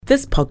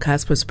This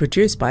podcast was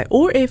produced by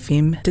OAR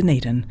FM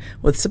Dunedin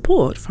with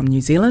support from New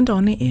Zealand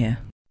On the Air.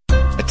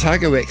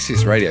 Otago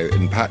Access Radio,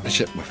 in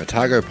partnership with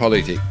Otago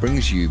Polytech,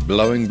 brings you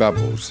Blowing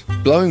Bubbles.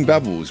 Blowing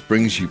Bubbles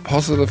brings you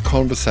positive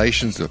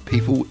conversations with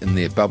people in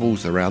their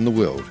bubbles around the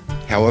world.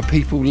 How are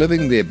people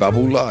living their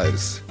bubble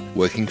lives?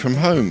 Working from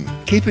home,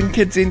 keeping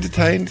kids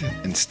entertained,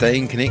 and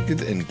staying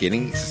connected and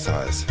getting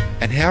exercise.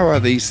 And how are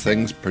these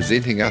things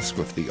presenting us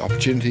with the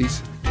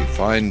opportunities to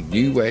find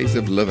new ways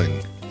of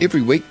living?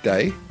 Every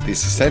weekday, the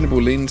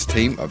Sustainable Lens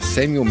team of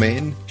Samuel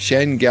Mann,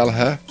 Shane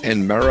Gallagher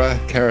and Mara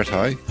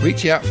Karatai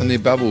reach out from their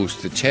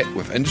bubbles to chat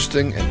with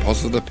interesting and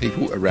positive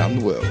people around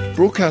the world.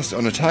 Broadcast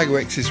on Otago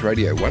Access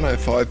Radio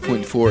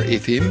 105.4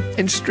 FM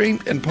and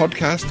streamed and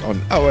podcast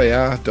on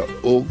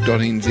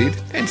oar.org.nz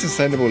and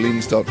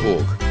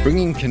sustainablelens.org,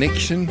 bringing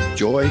connection,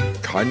 joy,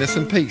 kindness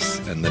and peace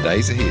in the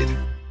days ahead.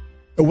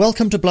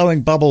 Welcome to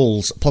Blowing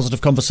Bubbles,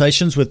 positive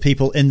conversations with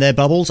people in their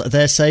bubbles,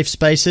 their safe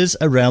spaces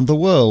around the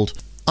world.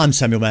 I'm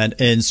Samuel Mann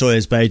in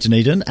Sawyers Bay,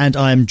 Dunedin, and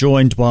I am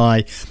joined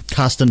by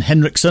Karsten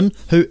Henriksen,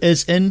 who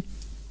is in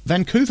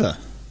Vancouver.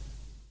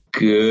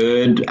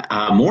 Good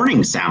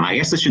morning, Sam. I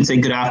guess I should say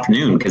good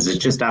afternoon, because it's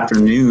just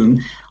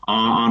afternoon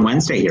on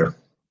Wednesday here.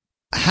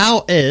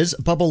 How is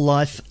bubble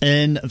life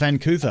in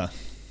Vancouver?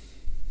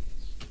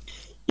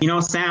 You know,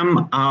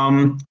 Sam,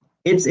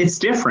 it's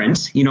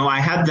different. You know,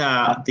 I had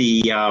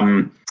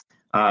the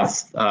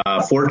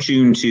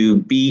fortune to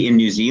be in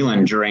New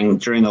Zealand during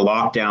the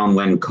lockdown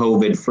when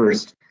COVID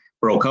first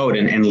broke out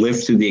and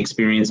lived through the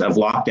experience of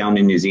lockdown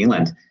in New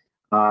Zealand.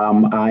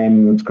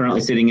 I'm currently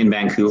sitting in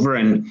Vancouver,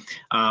 and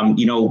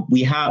you know,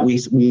 we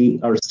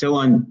are still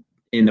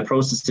in the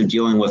process of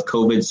dealing with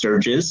COVID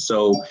surges.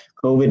 So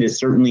COVID is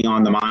certainly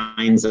on the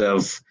minds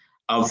of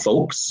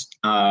folks.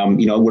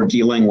 You know, we're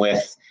dealing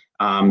with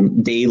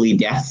daily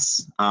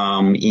deaths,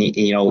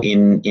 you know,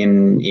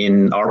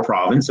 in our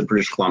province of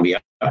British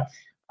Columbia,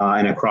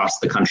 and across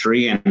the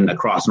country and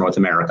across North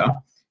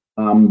America.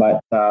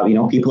 But you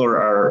know, people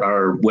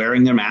are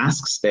wearing their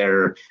masks.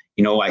 They're,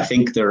 you know, I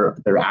think they're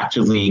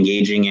actively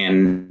engaging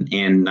in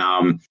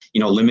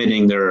you know,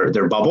 limiting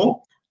their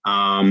bubble,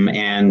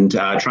 and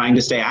trying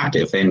to stay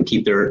active and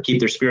keep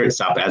their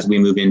spirits up as we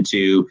move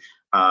into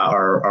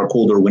our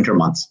colder winter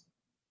months.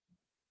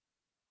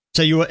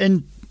 So you were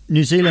in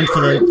New Zealand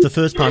for the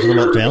first part of the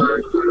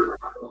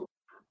lockdown.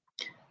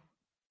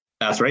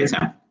 That's right,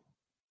 Sam.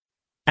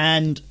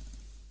 And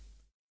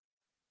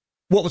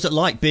what was it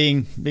like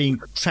being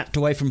trapped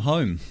away from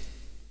home?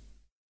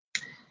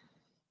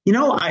 You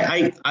know,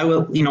 I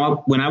will. You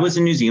know, when I was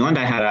in New Zealand,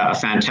 I had a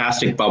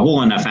fantastic bubble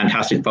and a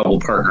fantastic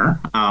bubble partner.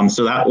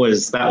 So that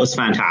was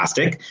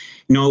fantastic.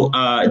 You know,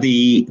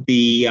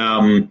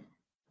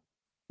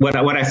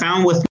 what I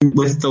found with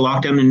the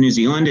lockdown in New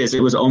Zealand is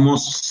it was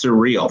almost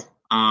surreal.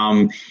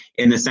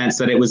 In the sense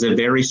that it was a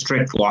very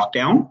strict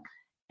lockdown,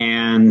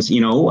 and you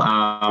know,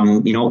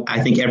 I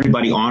think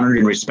everybody honored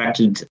and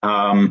respected,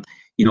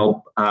 you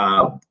know,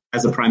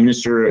 as the Prime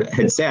Minister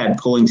had said,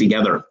 pulling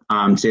together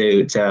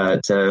to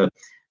get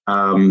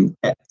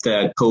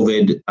the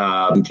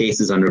COVID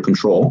cases under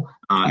control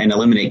and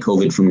eliminate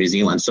COVID from New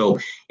Zealand. So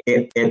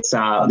there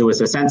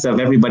was a sense of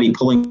everybody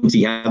pulling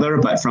together,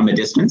 but from a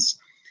distance.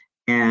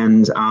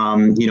 And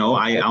you know,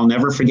 I'll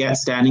never forget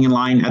standing in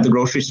line at the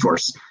grocery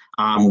stores.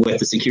 With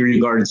the security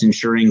guards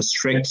ensuring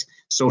strict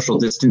social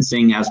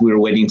distancing as we were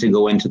waiting to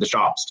go into the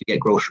shops to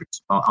get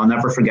groceries. I'll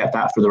never forget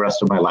that for the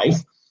rest of my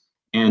life.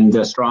 And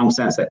the strong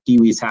sense that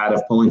Kiwis had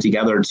of pulling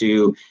together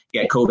to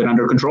get COVID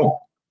under control.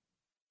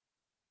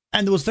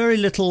 And there was very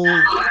little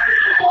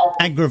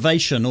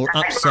aggravation or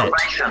upset.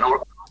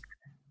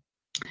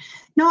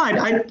 No,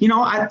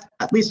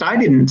 at least I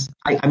didn't.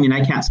 I mean,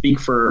 I can't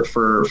speak for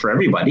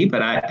everybody,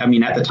 but I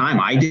mean, at the time,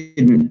 I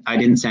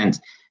didn't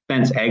sense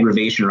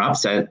aggravation or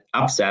upset.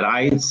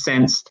 I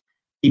sensed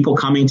people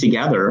coming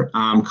together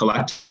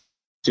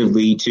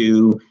collectively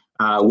to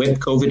whip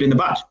COVID in the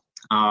butt,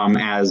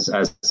 as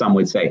some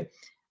would say.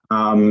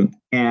 And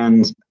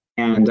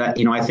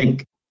you know, I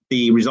think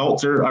the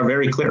results are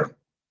very clear.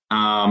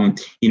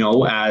 You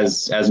know,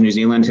 as New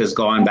Zealand has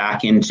gone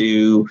back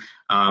into,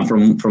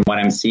 from what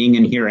I'm seeing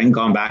and hearing,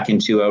 gone back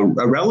into a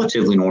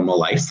relatively normal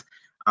life,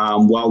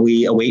 while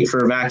we await for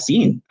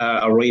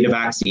a rate of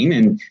vaccine.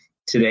 And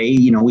today,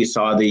 you know, we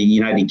saw the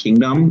United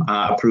Kingdom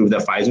approve the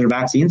Pfizer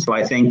vaccine. So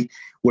I think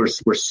we're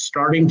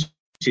starting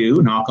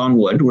to, knock on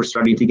wood, we're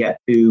starting to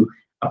get to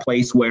a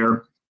place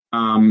where,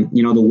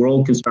 you know, the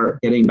world can start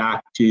getting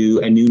back to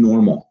a new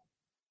normal.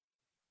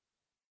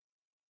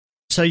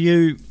 So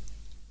you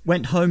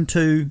went home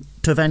to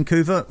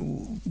Vancouver.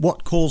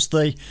 What caused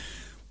the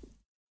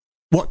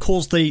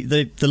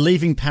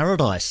leaving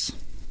paradise?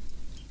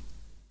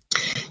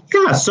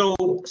 Yeah, so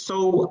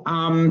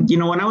you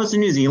know, when I was in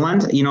New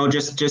Zealand, you know,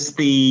 just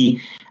the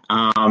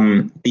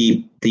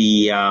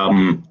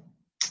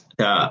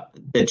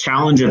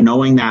challenge of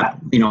knowing that,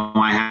 you know,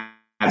 I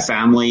had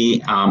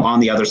family on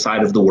the other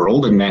side of the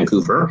world in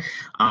Vancouver,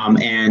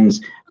 and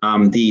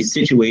the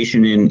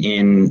situation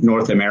in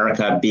North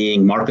America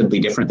being markedly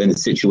different than the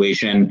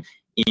situation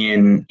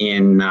in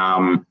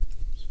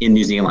in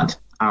New Zealand.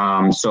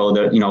 So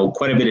there,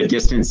 quite a bit of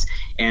distance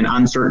and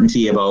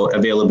uncertainty about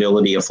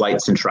availability of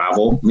flights and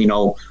travel.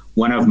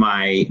 One of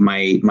my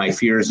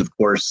fears, of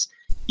course,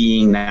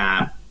 being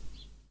that,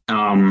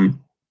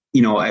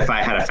 if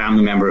I had a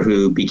family member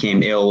who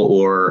became ill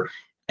or,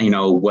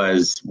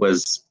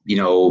 was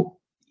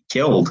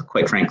killed,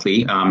 quite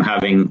frankly,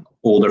 having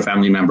older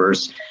family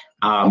members,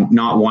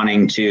 not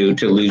wanting to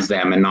lose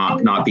them and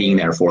not being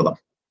there for them.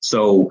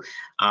 So,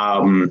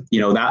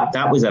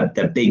 that was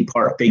the big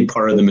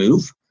part of the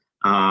move.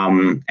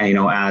 And,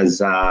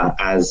 as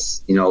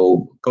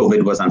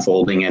COVID was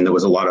unfolding and there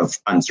was a lot of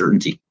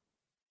uncertainty.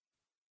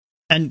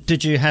 And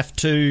did you have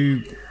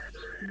to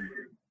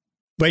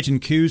wait in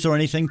queues or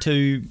anything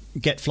to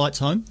get flights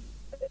home?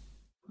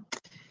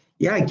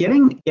 Yeah,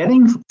 getting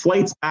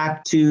flights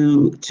back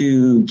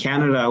to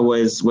Canada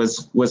was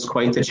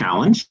quite the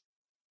challenge.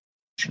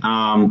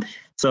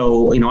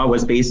 So, I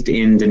was based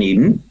in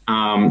Dunedin.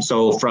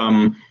 So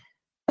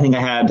I think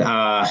I had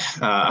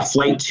a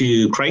flight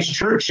to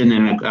Christchurch, and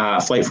then a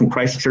flight from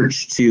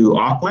Christchurch to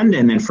Auckland,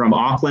 and then from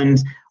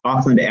Auckland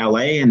to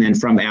LA, and then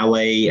from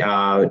LA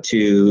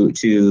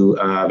to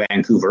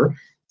Vancouver.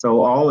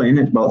 So all in,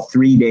 it's about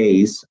 3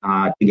 days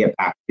to get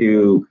back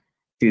to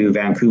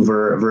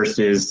Vancouver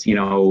versus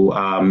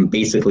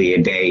basically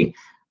a day,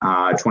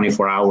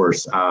 24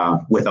 hours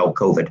without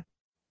COVID.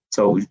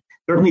 So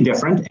certainly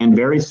different and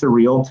very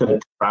surreal to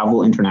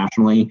travel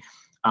internationally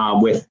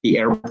with the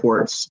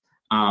airports.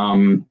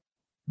 Around,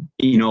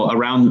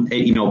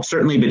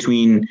 certainly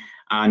between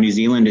New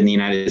Zealand and the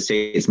United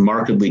States,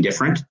 markedly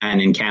different,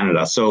 and in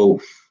Canada.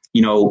 So,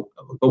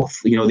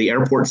 the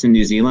airports in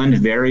New Zealand,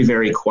 very,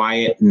 very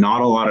quiet,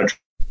 not a lot of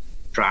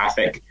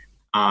traffic,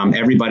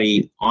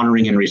 everybody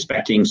honoring and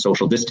respecting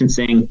social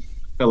distancing.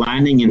 The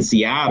landing in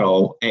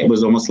Seattle, it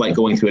was almost like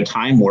going through a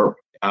time warp,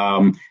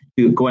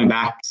 going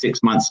back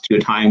 6 months to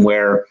a time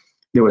where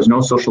there was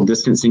no social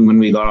distancing when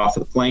we got off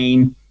the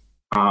plane.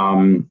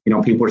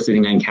 People were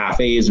sitting in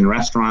cafes and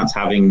restaurants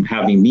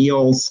having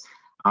meals.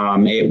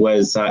 It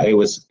was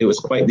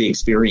quite the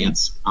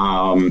experience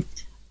traveling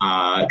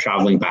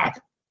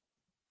back.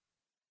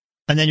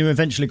 And then you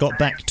eventually got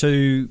back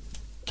to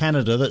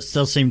Canada. That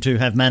still seemed to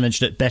have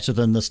managed it better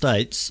than the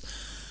States.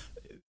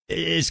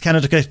 Is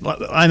Canada?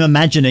 I'm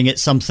imagining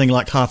it's something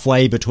like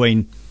halfway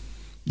between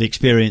the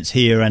experience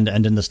here and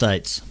in the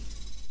States.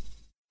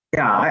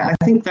 Yeah, I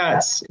think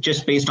that's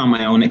just based on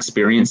my own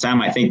experience,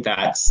 Sam. I think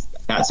that's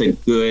a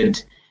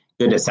good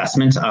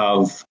assessment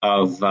of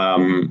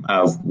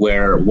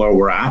where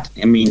we're at.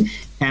 I mean,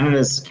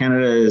 Canada's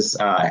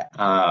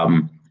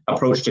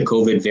approach to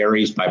COVID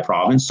varies by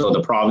province. So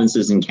the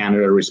provinces in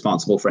Canada are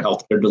responsible for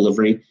healthcare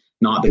delivery,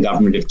 not the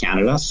government of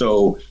Canada.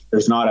 So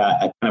there's not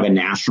a kind of a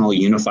national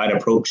unified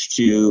approach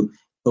to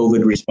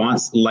COVID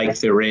response like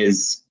there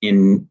is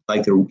and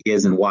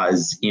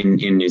was in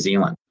New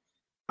Zealand.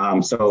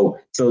 So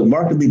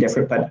markedly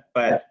different, but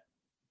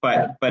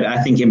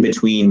I think in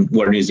between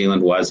where New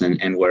Zealand was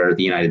and where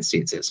the United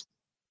States is.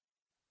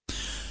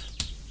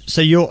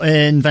 So you're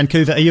in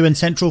Vancouver. Are you in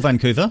central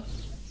Vancouver?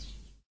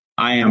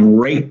 I am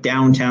right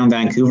downtown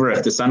Vancouver.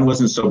 If the sun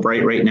wasn't so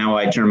bright right now,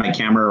 I'd turn my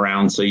camera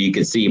around so you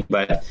could see.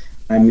 But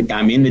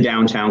I'm in the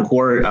downtown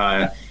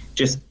core,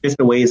 just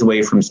a ways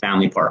away from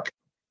Stanley Park.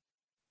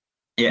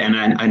 Yeah, and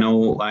I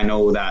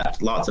know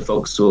that lots of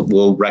folks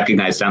will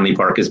recognize Stanley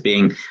Park as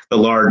being the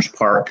large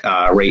park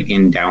right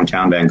in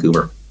downtown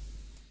Vancouver.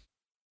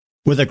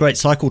 With a great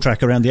cycle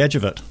track around the edge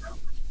of it.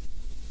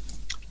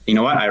 You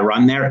know what? I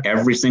run there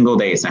every single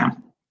day,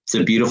 Sam. It's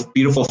a beautiful,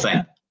 beautiful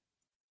thing.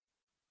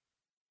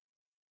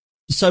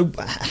 So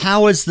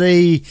how is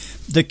the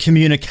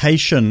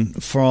communication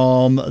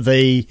from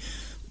the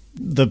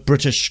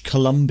British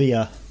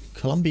Columbian?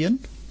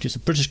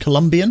 Just British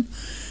Columbian?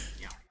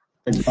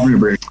 The government of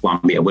British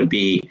Columbia would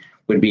be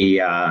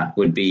a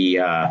good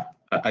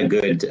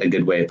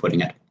way of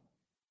putting it.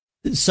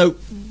 So,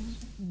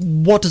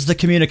 what does the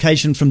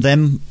communication from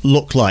them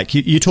look like?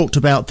 You talked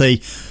about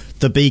the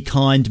Be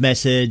Kind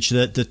message,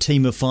 that the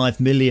team of 5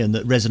 million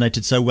that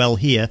resonated so well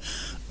here.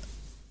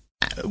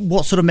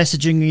 What sort of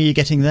messaging are you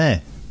getting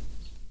there?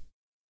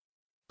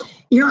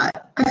 I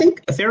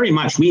think very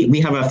much.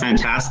 We have a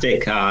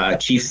fantastic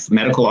chief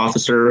medical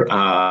officer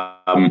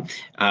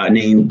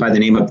named by the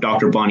name of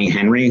Dr. Bonnie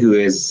Henry, who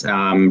is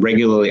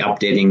regularly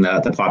updating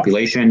the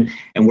population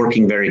and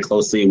working very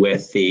closely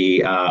with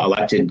the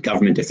elected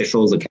government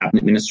officials, the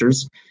cabinet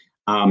ministers.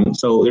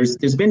 So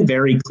there's been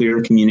very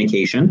clear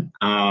communication.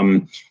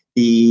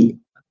 The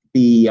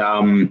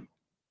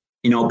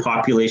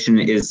population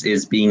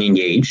is being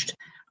engaged.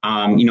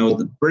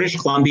 The British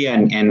Columbia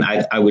and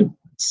I would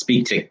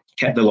speak to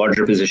the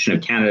larger position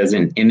of Canada is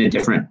in a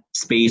different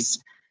space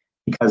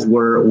because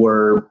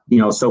we're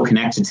so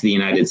connected to the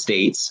United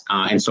States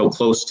and so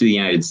close to the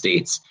United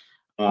States.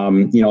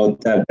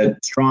 The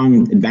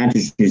strong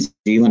advantage New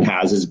Zealand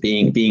has is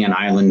being an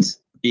island,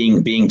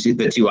 being to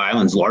the two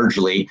islands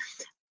largely.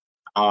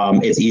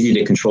 It's easy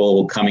to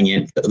control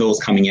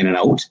those coming in and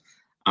out.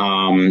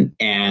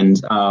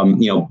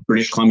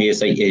 British Columbia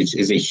is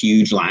a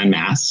huge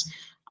landmass.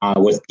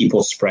 with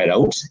people spread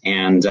out.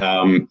 And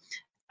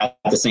at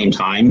the same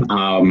time,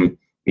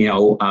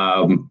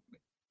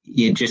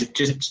 you just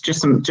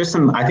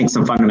some I think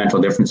some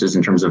fundamental differences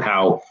in terms of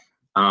how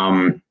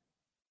the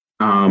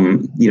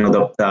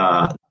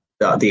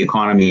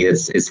economy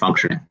is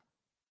functioning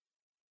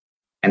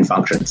and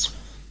functions.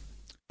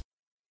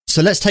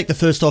 So let's take the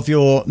first of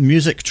your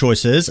music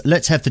choices.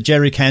 Let's have the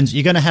Jerry Cans.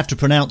 You're going to have to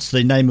pronounce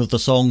the name of the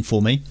song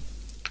for me.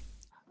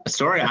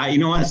 Sorry, you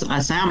know what,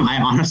 Sam? I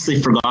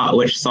honestly forgot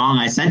which song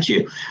I sent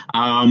you.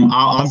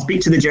 I'll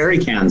speak to the Jerry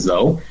Cans,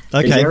 though.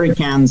 Okay. The Jerry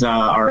Cans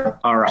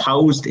are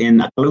housed in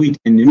Iqaluit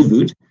in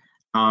Nunavut.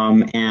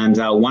 And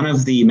one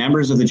of the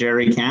members of the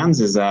Jerry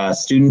Cans is a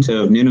student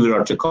of Nunavut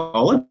Arctic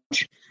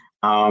College.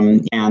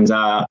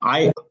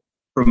 I,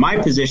 from my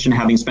position,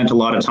 having spent a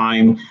lot of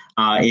time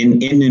in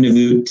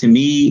Nunavut, to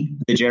me,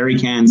 the Jerry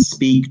Cans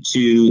speak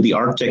to the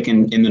Arctic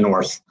in the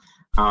north.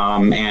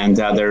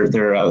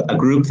 They're a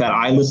group that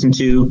I listen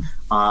to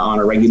on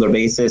a regular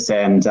basis.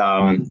 And,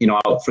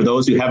 for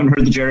those who haven't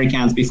heard the Jerry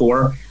Cans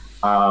before,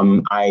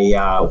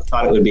 I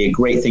thought it would be a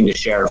great thing to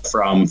share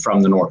from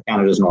the north,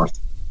 Canada's north.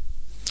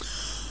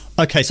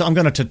 Okay, so I'm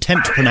going to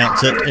attempt to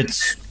pronounce it.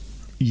 It's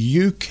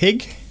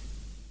Yukig.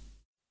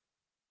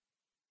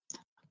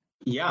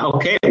 Yeah,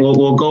 okay.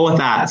 We'll go with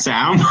that,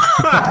 Sam.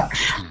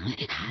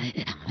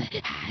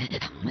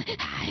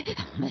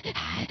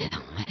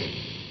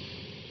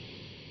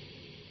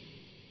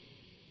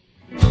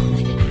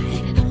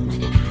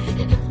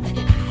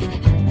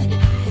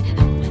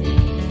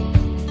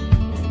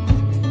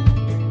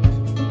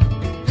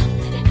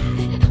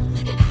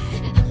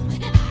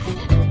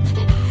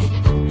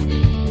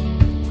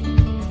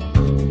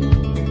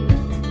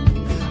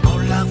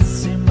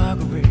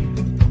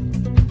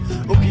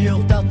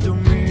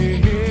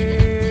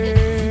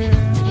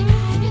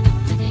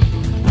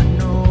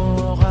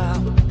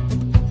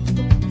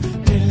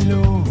 Till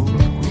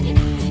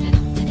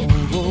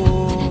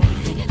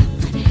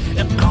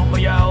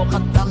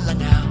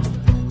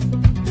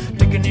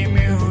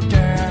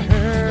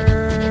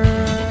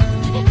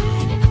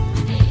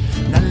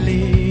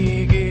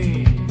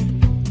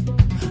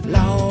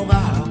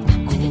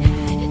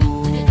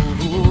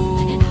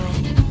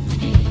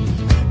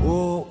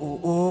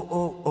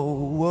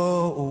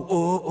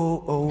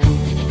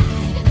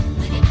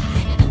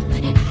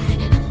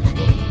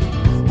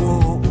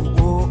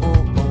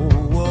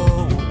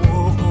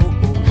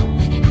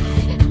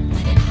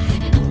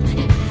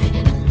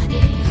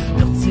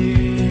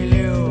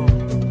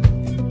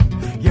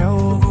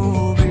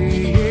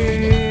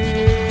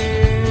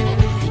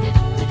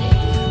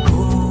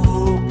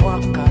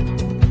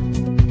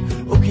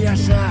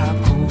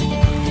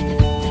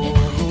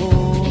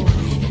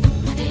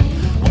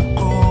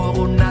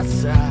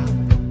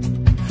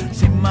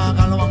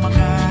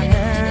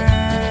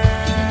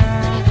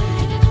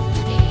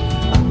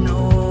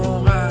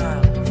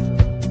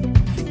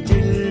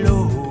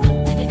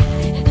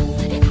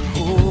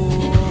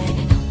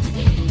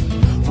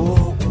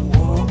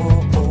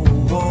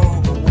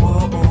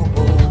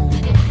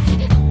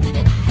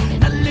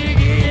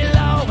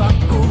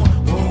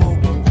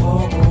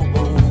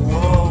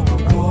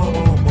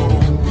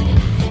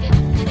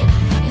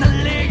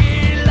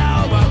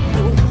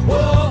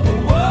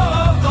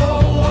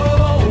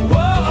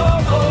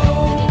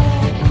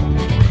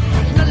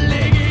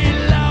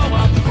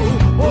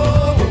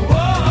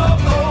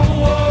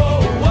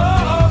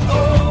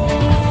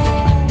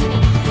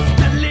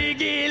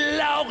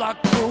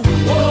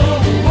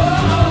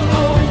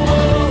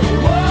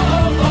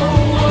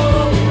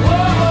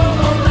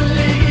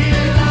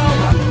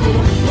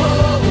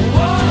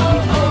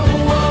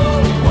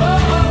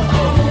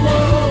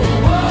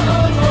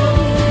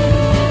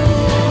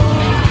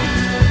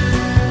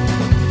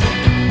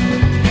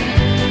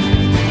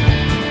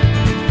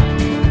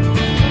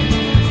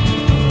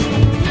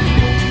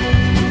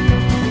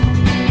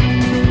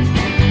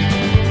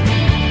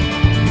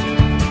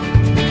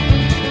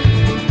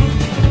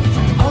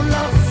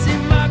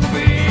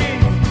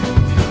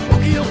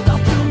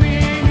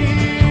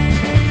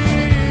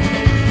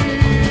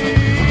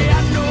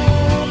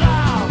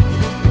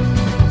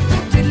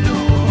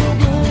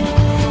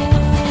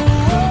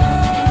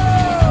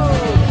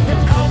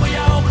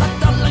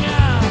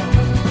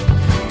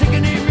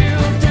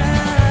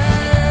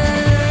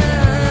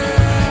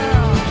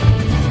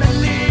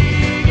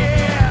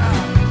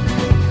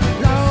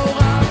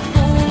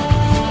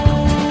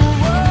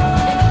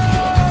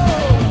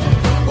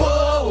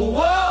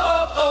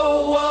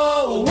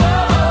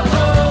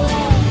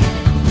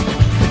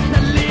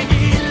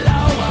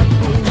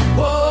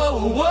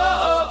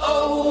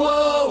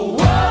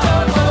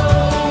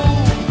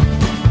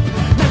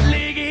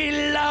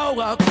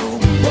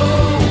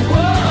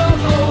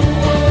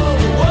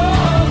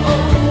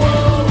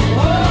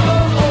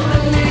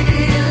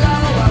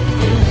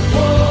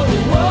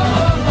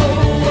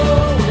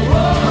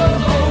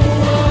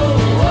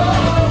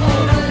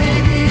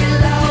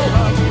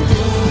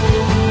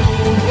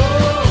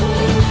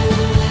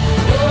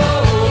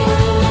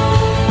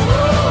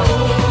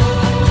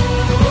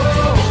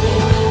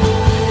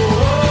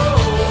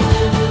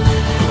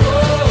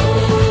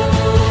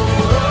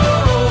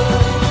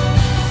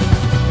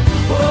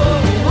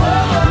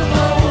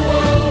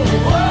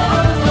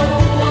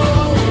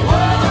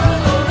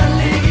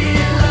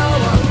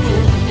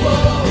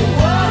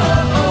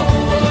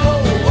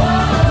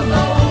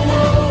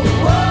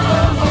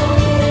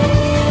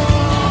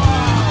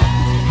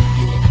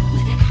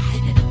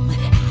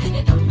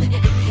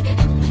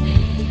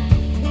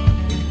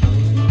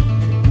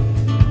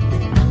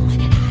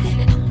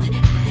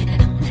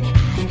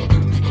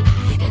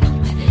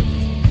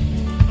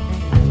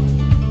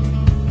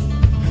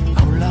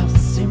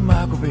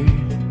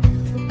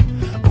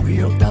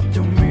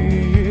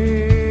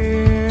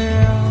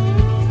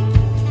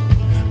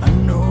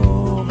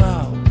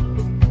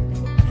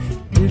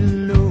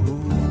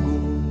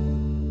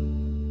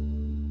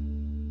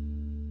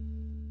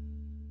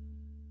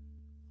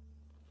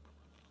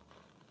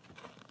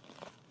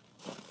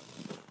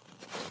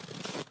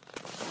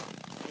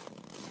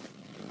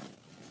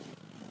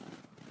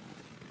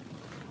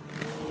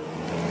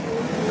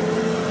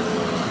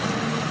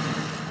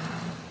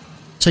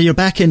So you're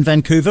back in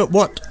Vancouver.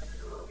 What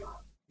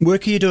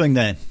work are you doing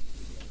there?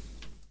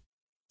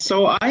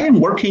 So I am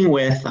working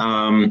with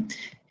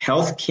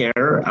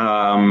healthcare,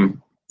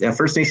 the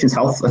First Nations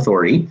Health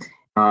Authority,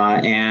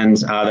 and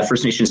the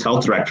First Nations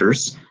Health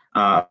Directors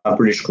of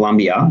British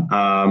Columbia,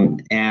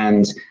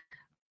 and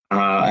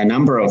a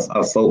number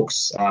of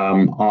folks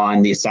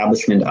on the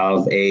establishment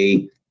of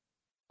a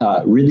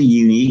really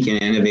unique and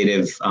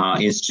innovative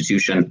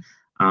institution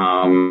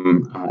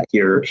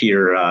here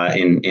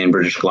in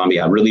British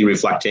Columbia, really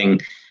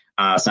reflecting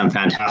some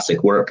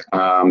fantastic work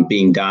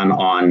being done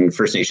on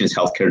First Nations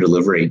healthcare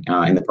delivery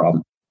in the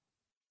province.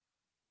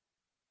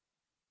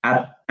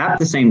 At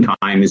the same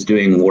time as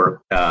doing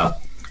work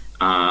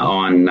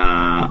on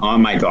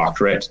my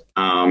doctorate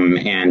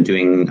and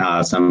doing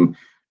some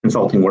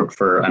consulting work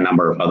for a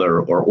number of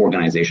other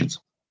organizations.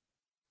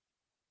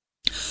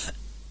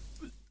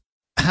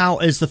 How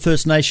is the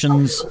First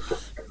Nations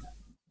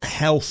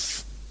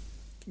health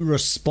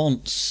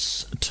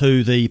response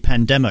to the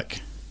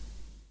pandemic?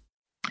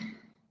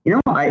 You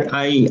know, I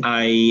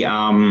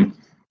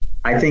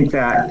think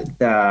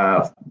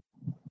that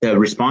the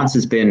response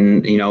has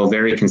been,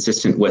 very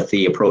consistent with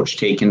the approach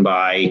taken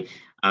by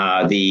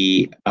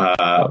the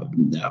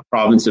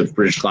province of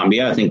British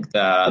Columbia. I think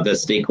the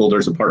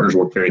stakeholders and partners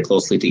work very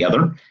closely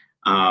together,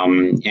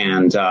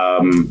 in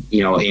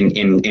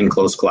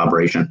close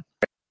collaboration.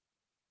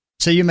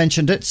 So you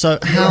mentioned it. So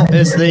how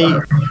is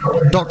the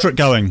doctorate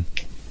going?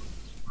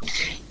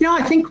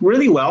 I think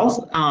really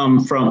well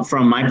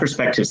from my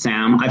perspective,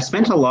 Sam. I've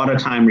spent a lot of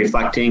time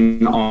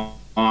reflecting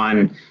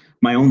on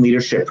my own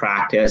leadership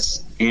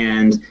practice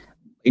and,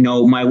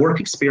 my work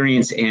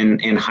experience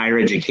in higher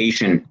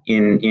education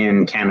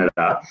in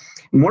Canada.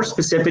 More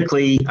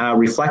specifically,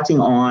 reflecting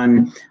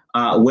on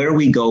where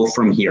we go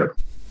from here.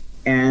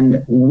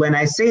 And when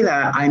I say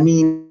that, I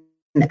mean,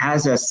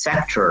 as a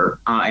sector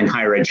in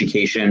higher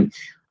education,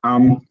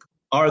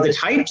 are the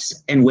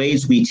types and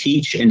ways we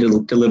teach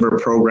and deliver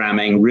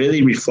programming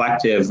really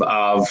reflective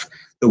of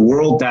the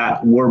world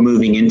that we're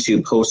moving into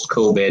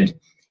post-COVID,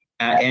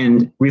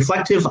 and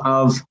reflective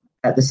of,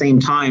 at the same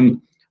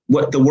time,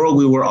 what the world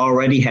we were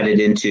already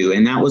headed into?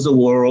 And that was a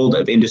world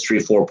of Industry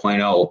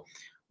 4.0,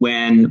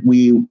 when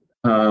we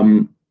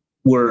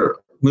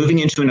were moving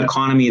into an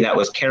economy that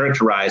was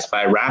characterized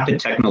by rapid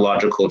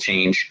technological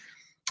change.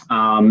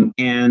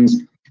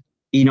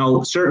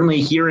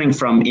 Certainly hearing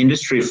from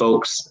industry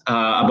folks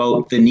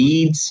about the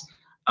needs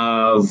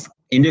of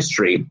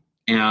industry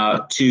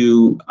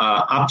to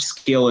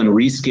upskill and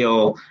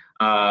reskill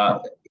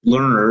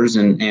learners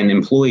and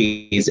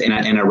employees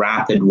in a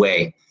rapid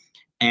way.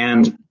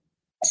 And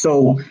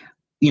so,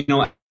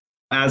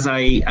 as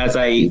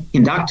I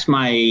conduct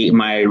my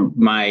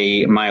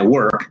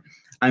work,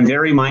 I'm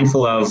very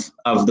mindful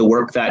of the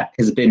work that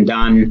has been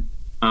done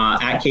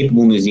at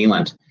Capable New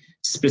Zealand,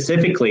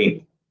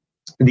 specifically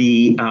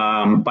the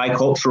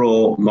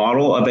bicultural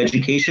model of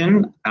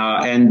education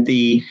and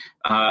the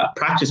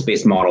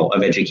practice-based model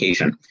of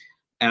education.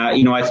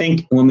 I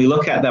think when we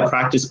look at the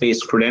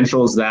practice-based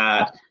credentials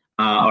that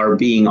are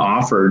being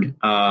offered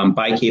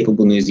by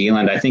Capable New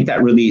Zealand, I think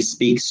that really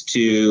speaks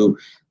to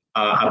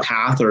a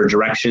path or a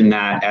direction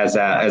that as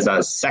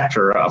a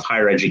sector of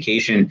higher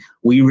education,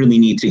 we really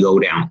need to go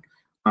down.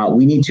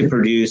 We need to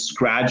produce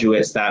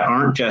graduates that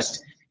aren't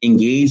just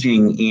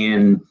engaging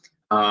in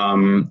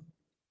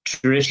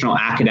traditional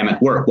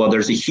academic work. Well,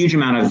 there's a huge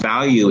amount of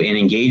value in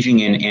engaging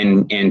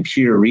in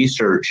peer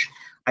research.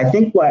 I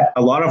think what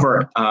a lot of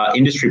our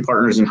industry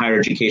partners in higher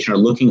education are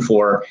looking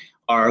for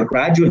are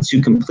graduates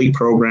who complete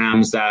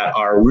programs that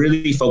are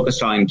really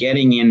focused on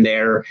getting in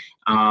there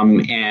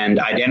and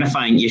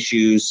identifying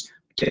issues,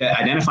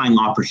 identifying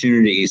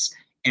opportunities,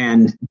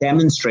 and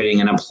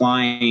demonstrating and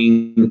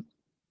applying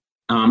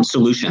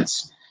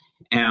solutions.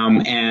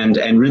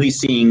 And really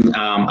seeing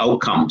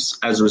outcomes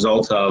as a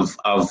result of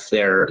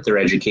their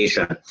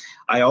education.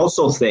 I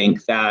also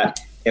think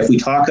that if we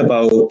talk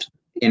about,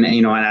 and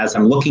as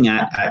I'm looking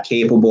at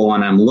Capable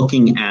and I'm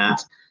looking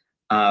at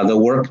the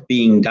work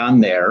being done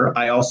there,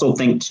 I also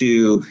think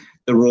to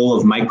the role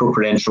of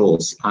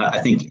micro-credentials. I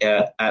think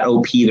at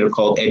OP they're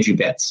called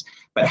EduBits,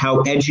 but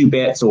how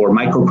EduBits or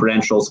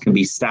micro-credentials can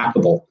be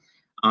stackable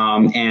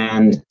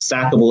and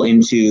stackable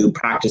into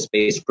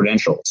practice-based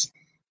credentials.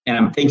 And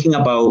I'm thinking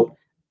about,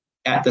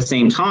 at the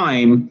same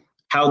time,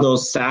 how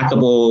those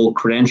stackable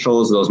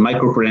credentials, those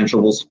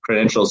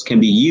micro-credentials can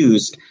be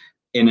used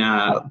in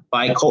a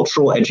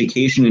bicultural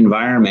education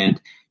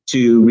environment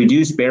to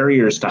reduce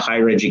barriers to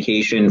higher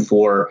education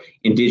for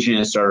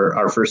Indigenous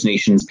or First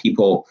Nations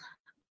people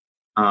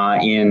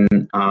in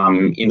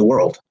the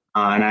world.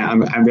 And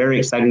I'm very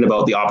excited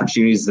about the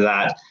opportunities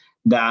that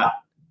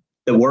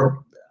the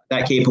work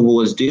that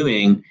Capable is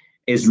doing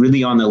is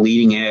really on the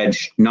leading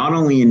edge, not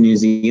only in New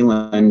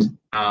Zealand,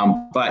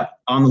 but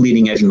on the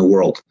leading edge in the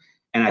world.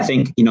 And I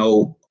think,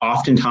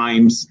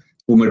 oftentimes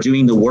when we're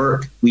doing the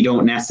work, we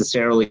don't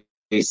necessarily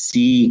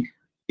see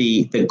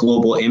the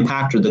global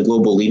impact or the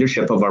global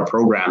leadership of our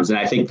programs. And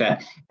I think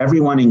that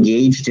everyone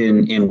engaged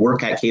in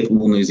work at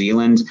Capable New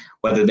Zealand,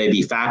 whether they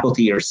be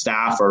faculty or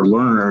staff or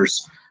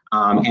learners,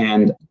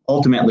 and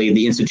ultimately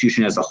the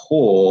institution as a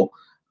whole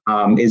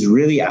is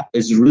really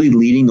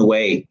leading the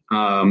way.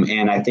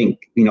 And I think,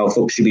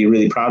 folks should be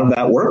really proud of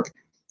that work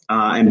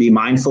and be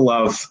mindful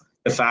of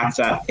the fact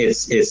that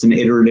it's an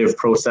iterative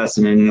process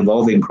and an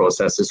evolving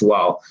process as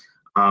well.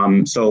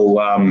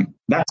 So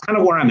that's kind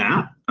of where I'm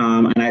at.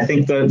 And I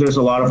think that there's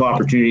a lot of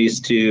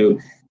opportunities to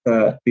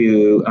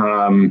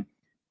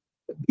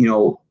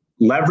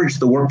leverage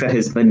the work that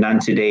has been done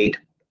to date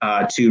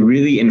to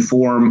really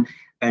inform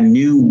a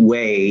new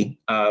way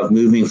of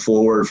moving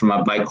forward from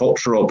a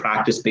bicultural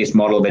practice-based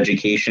model of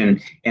education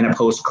in a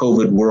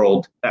post-COVID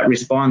world that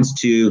responds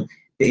to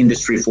the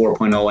Industry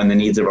 4.0 and the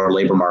needs of our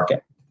labor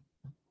market.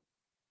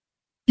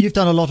 You've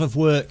done a lot of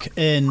work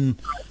in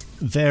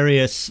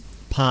various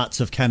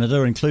parts of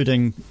Canada,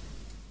 including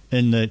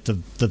in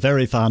the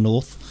very far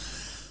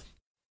north.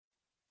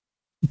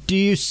 Do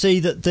you see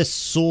that this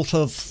sort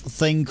of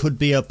thing could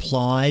be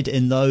applied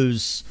in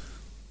those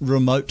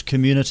remote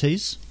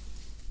communities?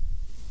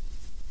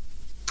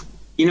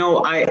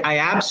 I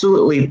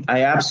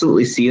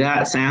absolutely see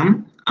that,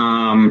 Sam.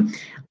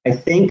 I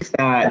think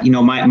that,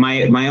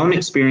 my own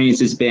experience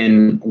has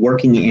been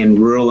working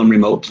in rural and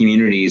remote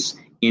communities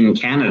in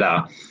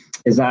Canada,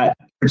 is that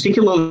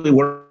particularly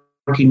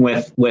working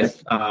with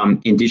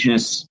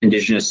Indigenous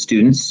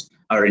students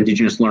or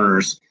Indigenous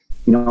learners,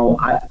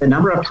 the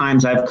number of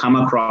times I've come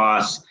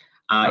across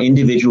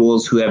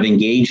individuals who have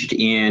engaged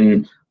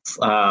in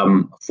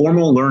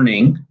formal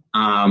learning,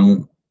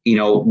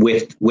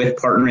 with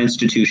partner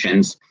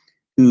institutions,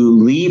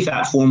 who leave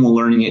that formal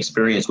learning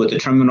experience with a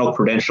terminal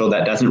credential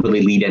that doesn't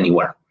really lead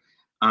anywhere.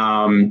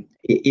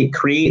 It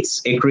creates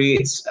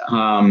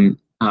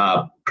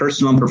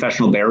personal and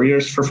professional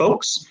barriers for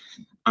folks.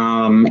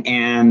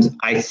 And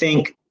I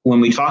think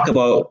when we talk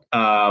about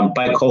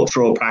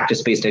bicultural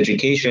practice-based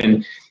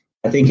education,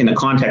 I think in the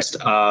context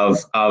of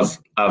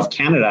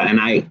Canada, and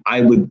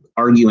I would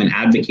argue and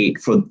advocate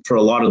for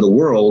a lot of the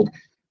world,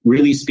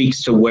 really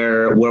speaks to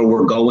where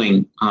we're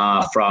going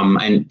from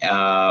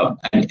a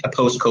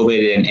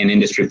post-COVID and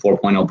Industry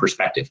 4.0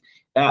 perspective.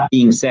 That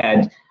being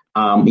said,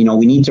 we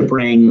need to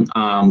bring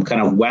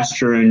kind of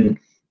Western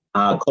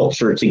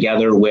culture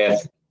together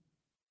with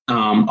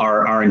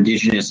our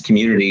Indigenous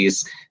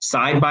communities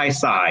side by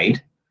side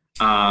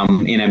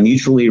in a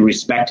mutually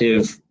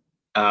respective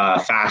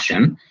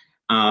fashion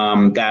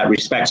that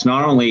respects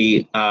not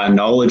only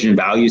knowledge and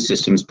value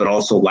systems, but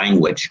also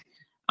language.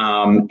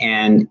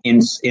 And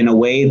in a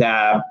way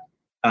that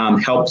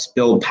helps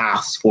build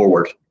paths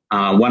forward.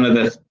 One of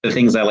the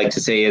things I like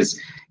to say is,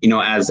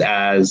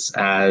 as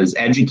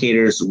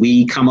educators,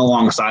 we come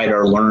alongside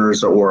our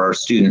learners or our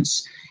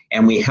students,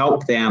 and we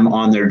help them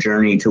on their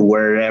journey to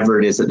wherever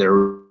it is that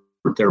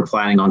they're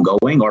planning on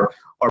going, or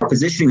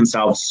positioning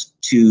themselves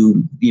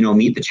to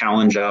meet the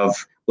challenge of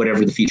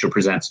whatever the future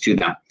presents to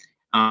them.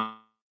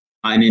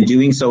 And in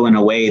doing so in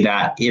a way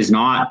that is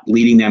not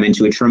leading them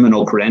into a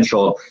terminal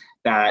credential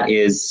that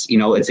is,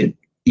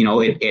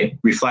 it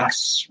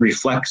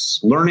reflects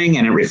learning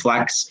and it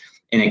reflects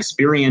an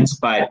experience,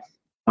 but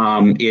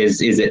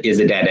is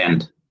a dead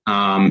end.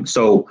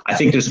 So I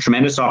think there's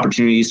tremendous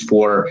opportunities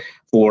for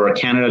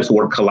Canada to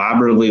work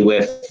collaboratively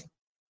with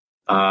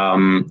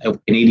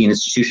Canadian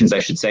institutions, I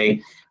should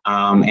say,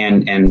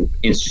 and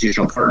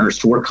institutional partners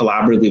to work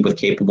collaboratively with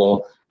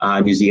capable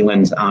New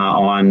Zealand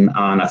on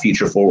a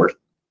future forward.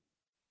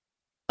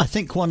 I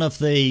think one of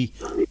the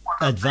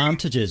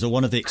advantages, or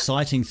one of the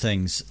exciting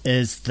things,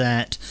 is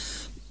that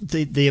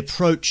the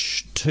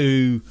approach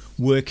to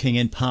working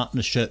in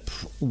partnership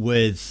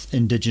with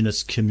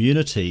Indigenous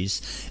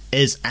communities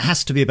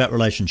has to be about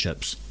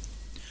relationships.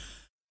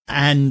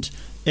 And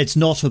it's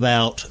not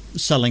about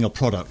selling a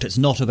product. It's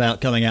not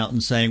about going out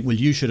and saying, well,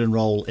 you should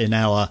enroll in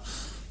our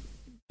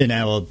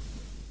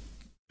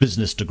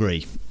business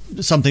degree,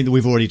 something that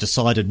we've already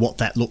decided what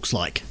that looks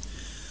like.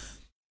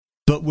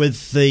 But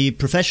with the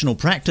professional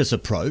practice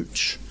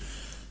approach,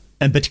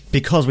 and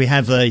because we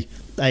have a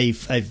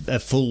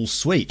full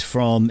suite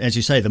from, as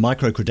you say, the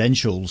micro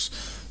credentials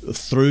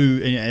through,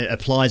 it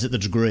applies at the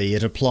degree,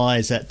 it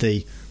applies at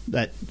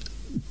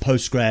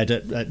postgrad,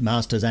 at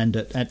masters, and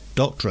at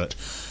doctorate,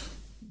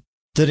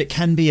 that it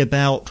can be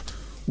about,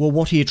 well,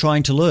 what are you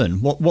trying to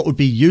learn? What would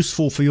be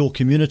useful for your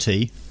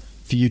community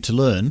for you to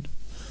learn?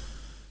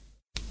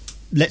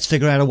 Let's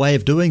figure out a way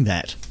of doing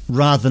that,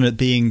 rather than it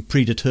being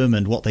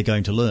predetermined what they're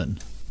going to learn.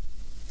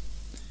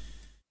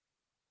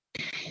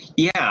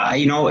 Yeah,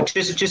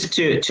 just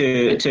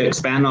to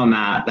expand on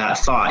that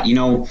thought,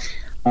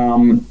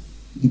 I'm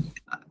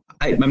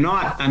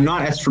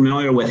not as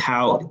familiar with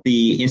how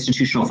the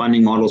institutional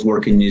funding models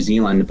work in New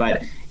Zealand,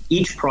 but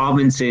each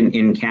province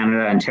in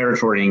Canada and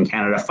territory in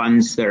Canada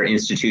funds their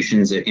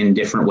institutions in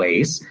different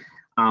ways.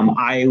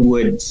 I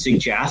would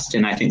suggest,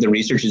 and I think the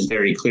research is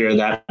very clear,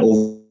 that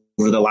over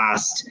the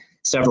last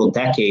several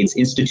decades,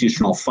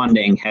 institutional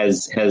funding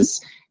has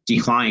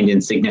declined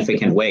in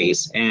significant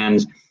ways.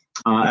 And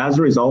as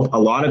a result, a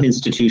lot of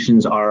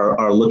institutions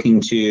are looking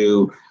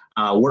to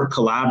work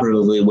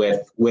collaboratively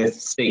with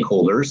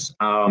stakeholders,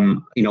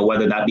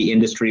 whether that be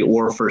industry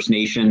or First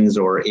Nations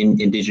or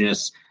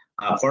Indigenous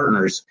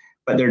partners,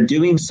 but they're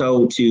doing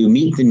so to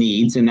meet the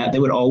needs, and that they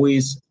would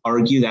always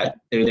argue that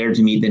they're there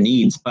to meet the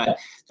needs. But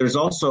there's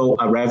also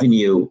a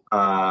revenue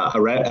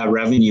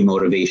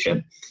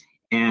motivation,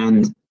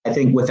 and I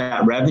think with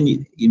that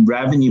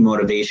revenue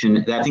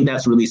motivation, I think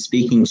that's really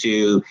speaking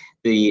to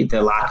the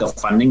lack of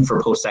funding for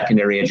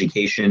post-secondary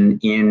education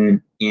in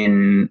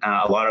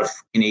a lot of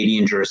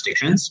Canadian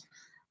jurisdictions.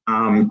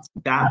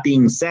 That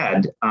being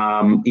said,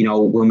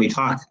 when we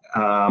talk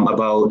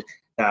about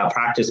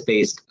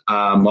practice-based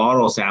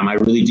model, Sam, I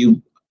really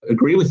do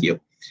agree with you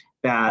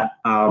that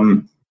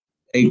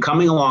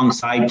coming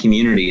alongside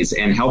communities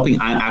and helping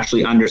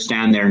actually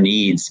understand their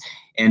needs,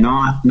 and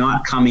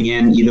not coming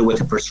in either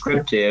with a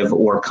prescriptive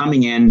or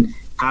coming in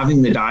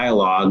having the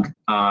dialogue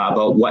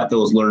about what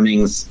those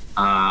learnings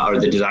or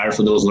the desire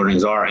for those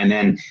learnings are, and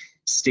then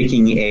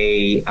sticking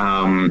a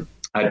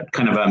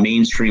kind of a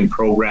mainstream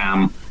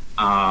program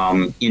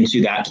into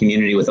that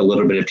community with a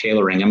little bit of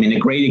tailoring. I mean, a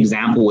great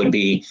example would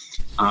be,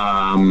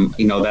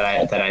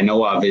 that I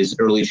know of is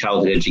early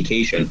childhood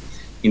education.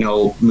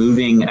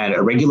 Moving at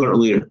a regular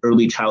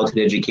early childhood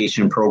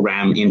education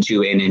program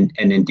into an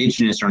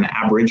Indigenous or an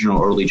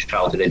Aboriginal early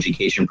childhood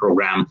education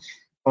program,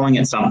 calling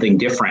it something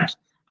different,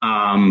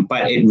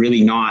 but it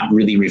really not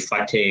really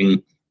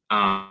reflecting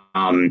a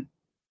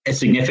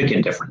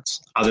significant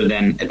difference other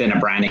than a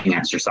branding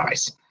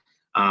exercise.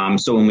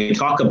 So when we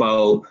talk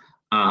about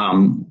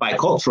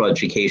bicultural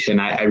education,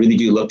 I really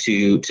do look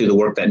to the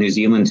work that New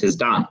Zealand has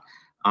done.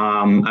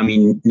 I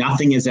mean,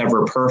 nothing is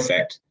ever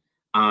perfect.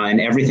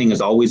 And everything is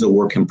always a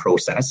work in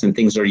process, and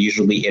things are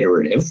usually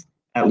iterative,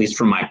 at least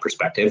from my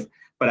perspective.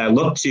 But I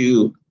look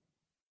to,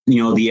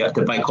 the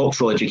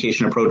bicultural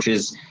education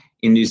approaches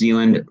in New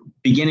Zealand,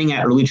 beginning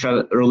at early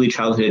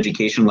childhood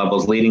education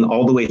levels, leading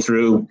all the way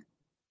through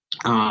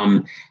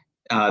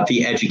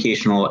the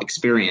educational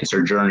experience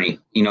or journey.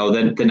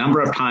 The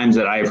number of times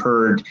that I've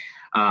heard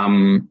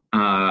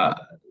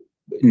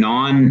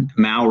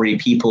non-Maori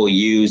people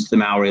use the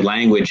Maori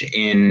language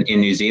in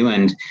New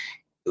Zealand,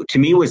 to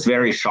me, was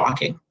very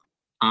shocking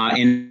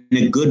in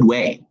a good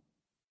way.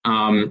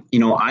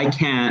 I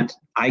can't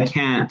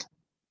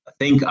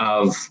think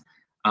of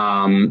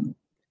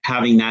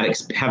having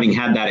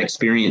had that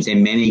experience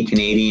in many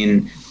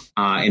Canadian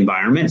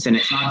environments. And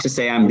it's not to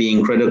say I'm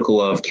being critical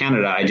of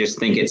Canada. I just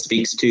think it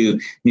speaks to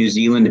New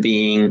Zealand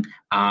being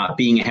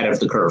ahead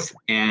of the curve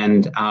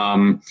and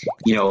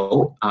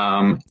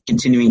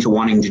continuing to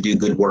wanting to do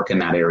good work in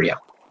that area.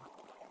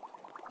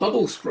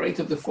 Bubble sprite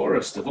of the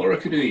forest of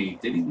Orokonui,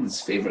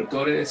 Dunedin's favourite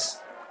goddess,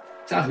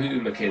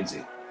 Tahu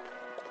Mackenzie.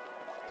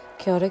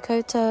 Kia ora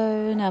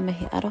koutou, ngā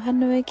mihi aroha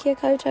nui kia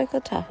koutou ko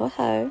tahu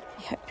hau.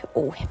 I hope you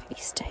all have a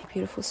blessed day,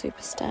 beautiful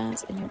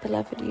superstars in your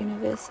beloved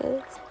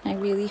universes. And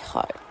I really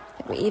hope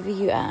that wherever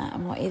you are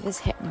and whatever's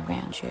happening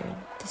around you,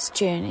 this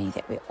journey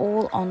that we're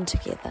all on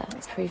together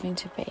is proving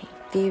to be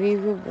very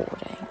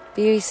rewarding,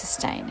 very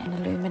sustaining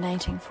and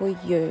illuminating for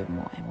you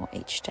more and more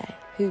each day,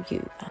 who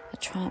you are, a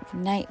triumph of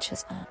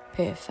nature's art,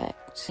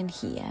 perfect, and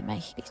here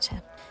make it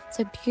better.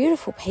 So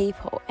beautiful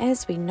people,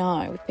 as we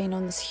know, we've been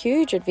on this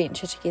huge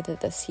adventure together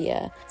this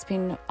year. It's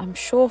been, I'm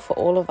sure for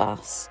all of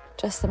us,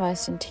 just the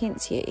most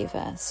intense year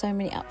ever. So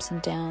many ups and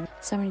downs,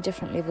 so many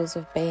different levels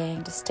of being,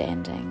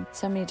 understanding,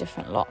 so many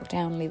different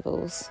lockdown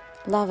levels,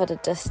 love at a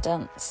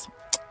distance,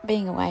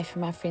 being away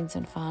from our friends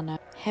and whānau,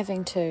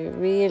 having to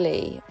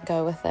really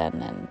go within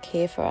and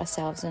care for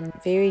ourselves in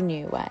very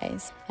new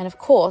ways, and of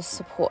course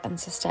support and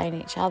sustain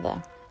each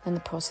other in the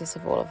process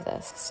of all of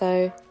this.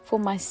 So for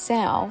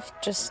myself,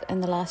 just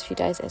in the last few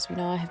days, as we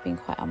know, I have been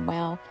quite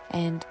unwell,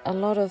 and a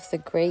lot of the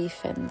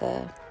grief and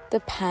the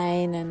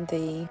pain and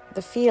the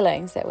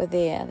feelings that were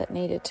there that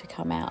needed to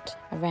come out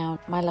around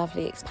my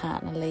lovely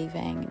ex-partner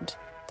leaving and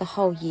the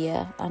whole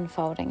year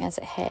unfolding as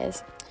it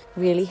has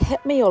really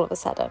hit me all of a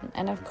sudden.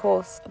 And of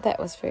course that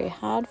was very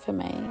hard for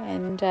me,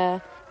 and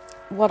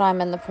what I'm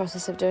in the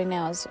process of doing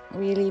now is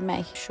really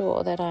making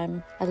sure that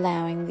I'm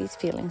allowing these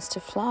feelings to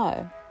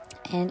flow.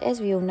 And as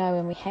we all know,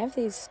 when we have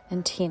these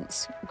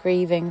intense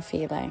grieving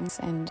feelings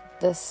and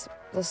this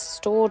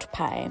stored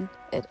pain,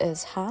 it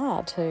is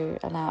hard to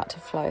allow it to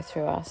flow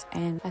through us.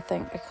 And I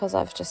think because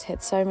I've just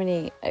had so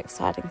many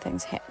exciting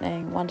things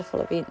happening,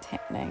 wonderful events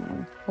happening,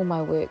 and all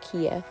my work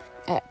here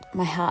at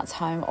my heart's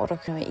home,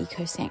 Orokonui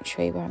Eco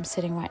Sanctuary, where I'm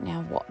sitting right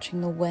now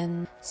watching the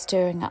wind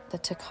stirring up the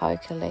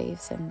takoka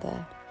leaves and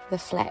the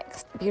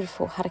flax,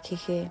 beautiful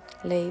harakeke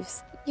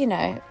leaves.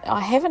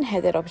 I haven't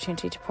had that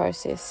opportunity to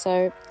process,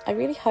 so I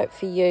really hope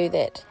for you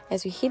that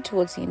as we head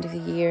towards the end of the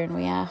year and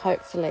we are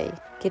hopefully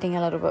getting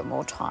a little bit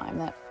more time,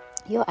 that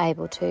you're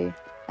able to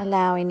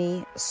allow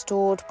any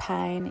stored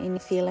pain, any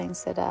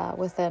feelings that are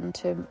within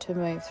to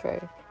move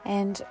through.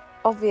 And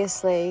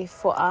obviously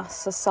for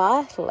us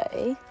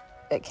societally,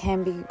 it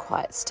can be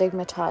quite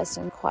stigmatized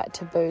and quite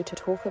taboo to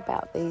talk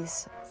about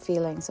these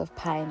feelings of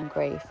pain and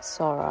grief,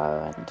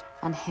 sorrow and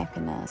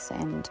unhappiness,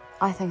 and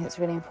I think it's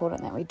really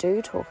important that we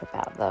do talk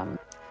about them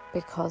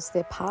because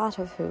they're part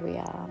of who we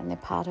are and they're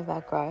part of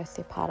our growth,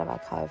 they're part of our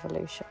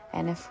co-evolution.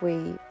 And if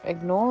we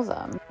ignore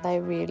them, they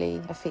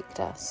really affect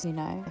us,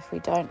 if we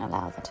don't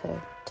allow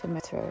them to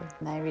move through,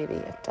 they really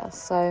affect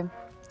us. So,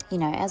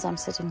 as I'm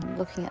sitting and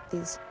looking at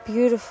these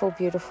beautiful,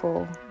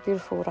 beautiful,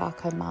 beautiful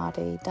rako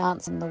Māori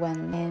dance in the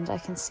wind, and I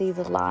can see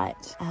the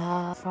light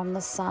from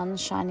the sun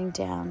shining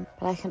down,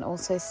 but I can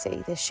also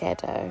see the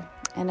shadow.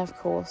 And of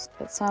course,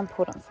 it's so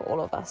important for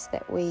all of us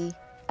that we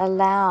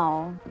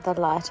allow the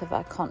light of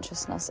our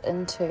consciousness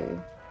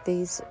into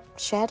these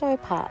shadow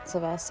parts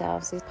of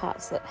ourselves, these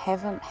parts that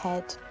haven't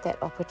had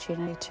that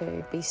opportunity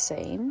to be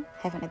seen,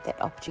 haven't had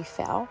that opportunity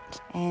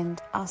felt, and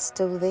are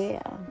still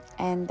there.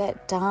 And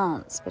that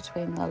dance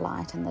between the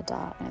light and the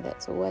dark,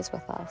 that's always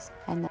with us,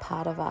 and the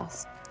part of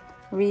us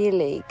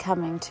really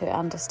coming to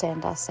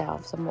understand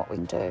ourselves and what we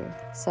can do.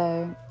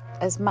 So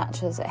as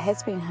much as it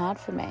has been hard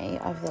for me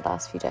over the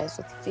last few days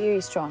with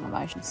very strong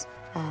emotions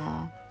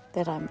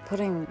that I'm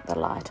putting the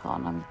light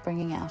on, I'm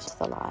bringing out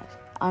the light,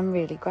 I'm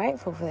really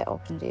grateful for that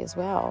opportunity as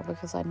well,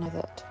 because I know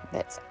that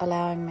that's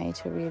allowing me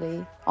to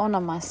really honour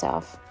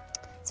myself.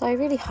 So I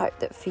really hope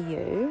that for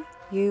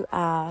you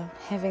are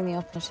having the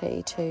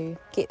opportunity to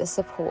get the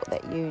support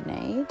that you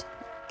need,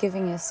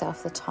 giving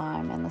yourself the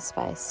time and the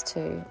space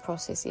to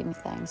process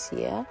anything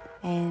here.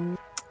 And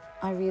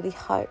I really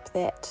hope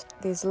that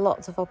there's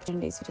lots of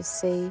opportunities to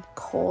see, of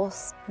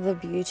course, the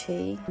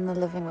beauty in the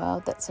living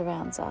world that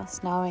surrounds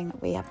us, knowing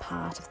that we are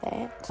part of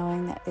that,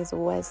 knowing that there's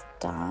always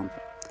dance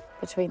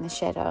between the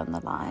shadow and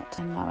the light,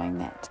 and knowing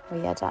that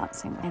we are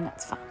dancing and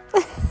it's fun.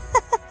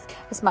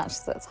 As much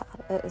as it's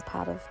hard, it is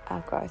part of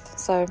our growth.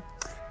 So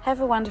have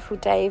a wonderful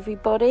day,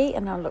 everybody,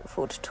 and I'll look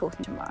forward to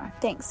talking tomorrow.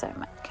 Thanks so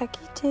much. Ka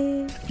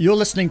kite. You're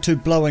listening to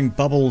Blowing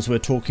Bubbles. We're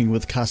talking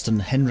with Karsten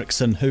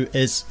Henriksen, who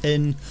is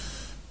in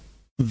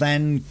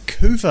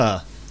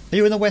Vancouver. Are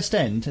you in the West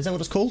End? Is that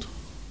what it's called?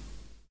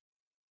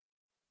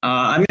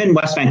 I'm in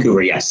West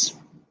Vancouver, yes.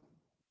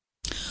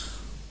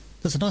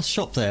 There's a nice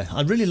shop there.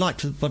 I really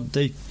liked it.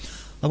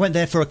 I went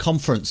there for a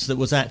conference that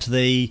was at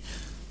it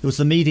was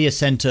the media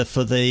centre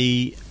for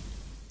the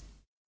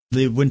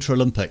Winter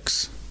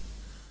Olympics.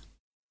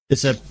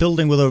 It's a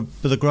building with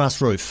a grass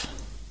roof.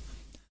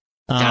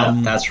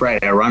 That's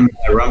right. I run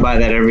by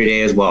that every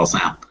day as well,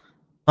 Sam.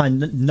 I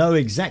know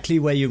exactly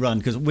where you run,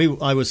 because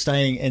I was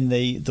staying in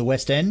the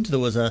West End. There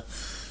was a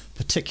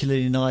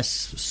particularly nice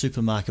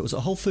supermarket. Was it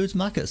a Whole Foods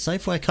market?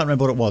 Safeway? I can't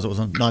remember what it was. It was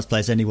a nice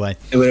place anyway.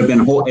 It would have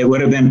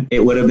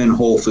been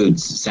Whole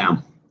Foods,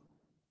 Sam.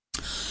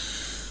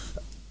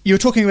 You were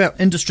talking about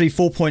Industry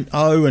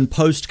 4.0 and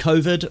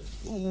post-COVID.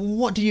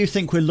 What do you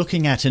think we're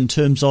looking at in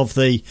terms of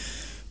the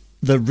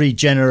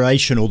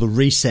regeneration or the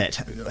reset?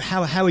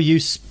 How are you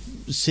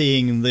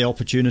seeing the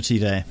opportunity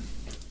there?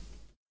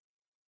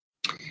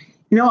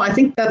 I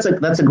think that's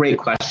a great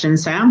question,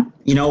 Sam.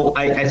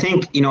 I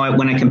think,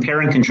 when I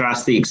compare and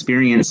contrast the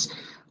experience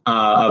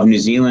of New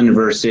Zealand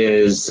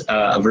versus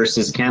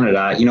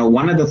Canada,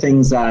 one of the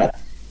things that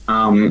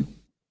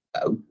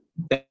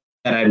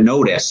I've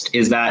noticed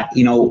is that,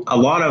 a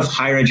lot of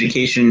higher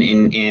education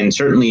in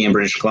certainly in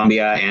British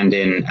Columbia and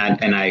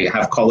I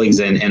have colleagues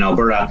in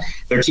Alberta,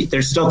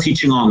 they're still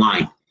teaching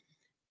online.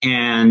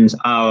 And,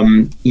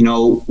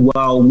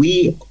 while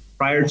we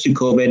prior to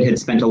COVID had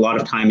spent a lot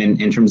of time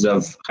in terms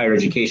of higher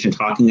education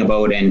talking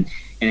about and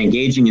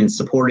engaging and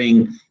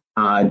supporting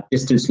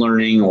distance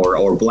learning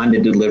or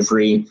blended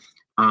delivery,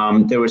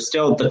 there was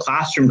still the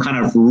classroom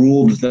kind of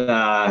ruled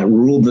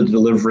the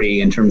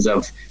delivery in terms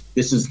of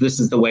this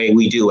is the way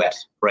we do it,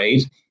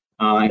 right?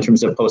 In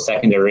terms of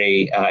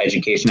post-secondary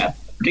education, at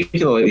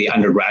particularly the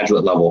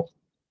undergraduate level.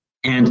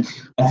 And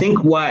I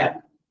think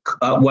what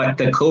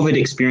the COVID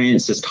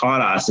experience has taught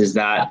us is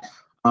that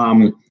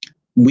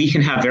we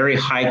can have very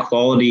high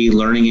quality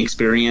learning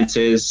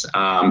experiences,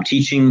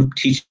 teaching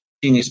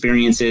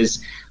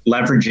experiences,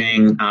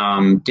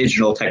 leveraging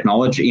digital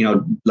technology,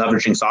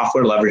 leveraging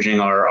software,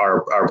 leveraging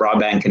our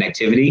broadband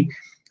connectivity.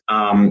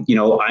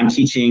 I'm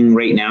teaching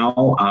right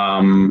now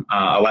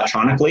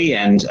electronically,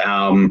 and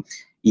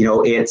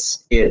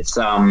it's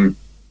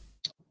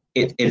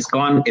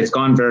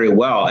gone very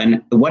well.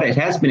 And what it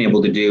has been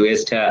able to do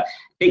is to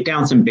take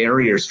down some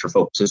barriers for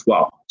folks as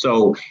well.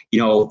 So,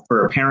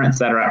 for parents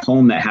that are at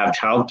home that have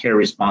childcare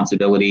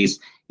responsibilities,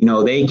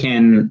 they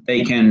can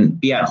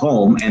be at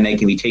home and they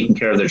can be taking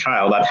care of their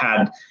child. I've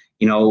had,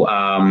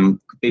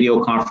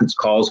 video conference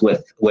calls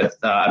with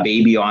a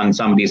baby on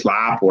somebody's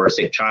lap or a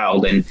sick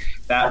child, and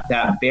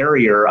that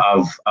barrier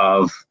of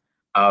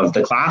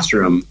the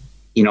classroom,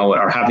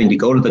 or having to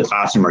go to the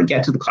classroom or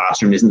get to the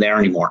classroom isn't there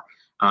anymore.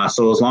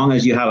 So as long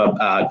as you have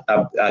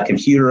a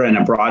computer and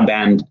a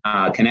broadband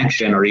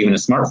connection or even a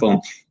smartphone,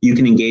 you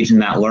can engage in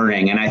that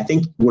learning. And I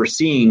think we're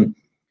seeing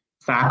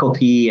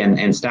faculty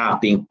and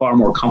staff being far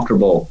more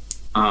comfortable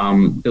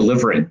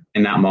delivering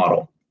in that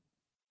model.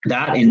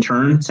 That in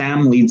turn,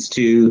 Sam, leads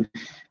to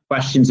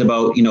questions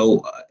about,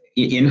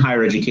 in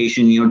higher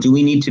education, do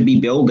we need to be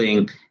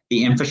building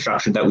the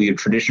infrastructure that we are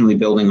traditionally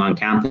building on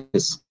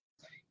campus?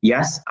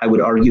 Yes, I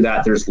would argue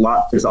that there's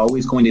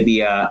always going to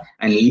be a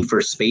need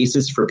for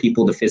spaces for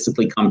people to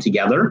physically come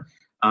together.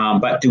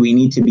 But do we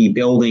need to be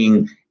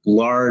building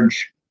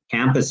large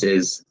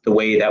campuses the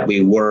way that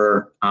we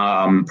were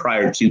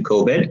prior to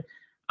COVID.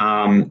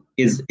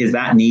 Is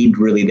that need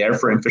really there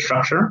for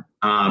infrastructure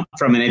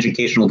from an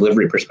educational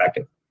delivery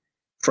perspective?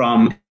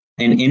 From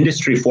an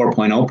industry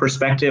 4.0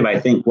 perspective, I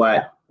think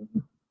what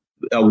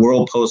a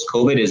world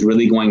post-COVID is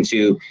really going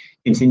to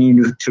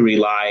continue to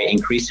rely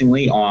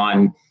increasingly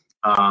on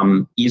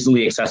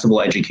easily accessible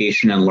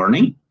education and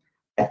learning.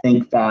 I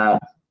think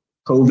that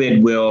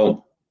COVID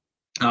will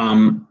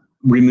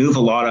remove a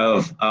lot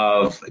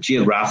of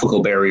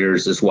geographical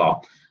barriers as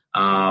well.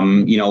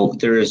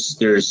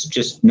 There's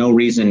just no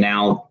reason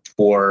now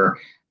for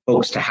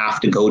folks to have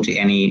to go to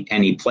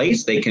any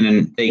place. They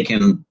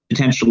can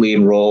potentially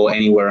enroll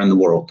anywhere in the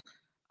world,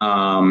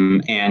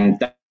 and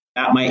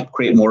that might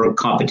create more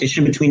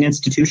competition between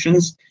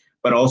institutions,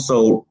 but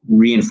also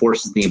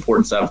reinforces the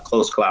importance of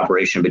close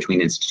collaboration between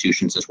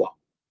institutions as well.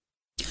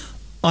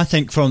 I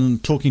think from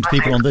talking to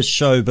people on this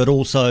show, but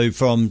also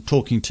from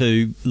talking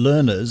to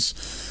learners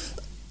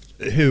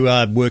who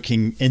are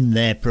working in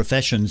their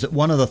professions, that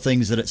one of the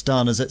things that it's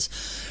done is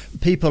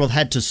people have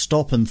had to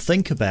stop and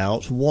think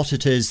about what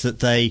it is that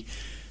they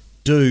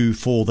do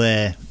for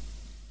their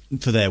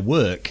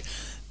work,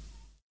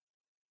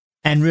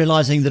 and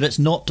realizing that it's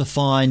not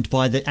defined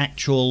by the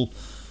actual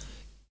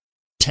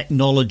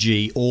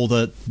technology or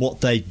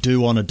what they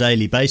do on a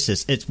daily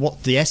basis. It's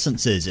what the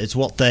essence is. It's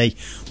what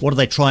are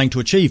they trying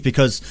to achieve?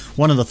 Because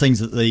one of the things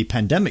that the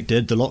pandemic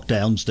did, the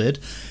lockdowns did,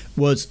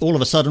 was all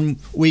of a sudden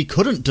we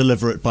couldn't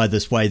deliver it by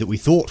this way that we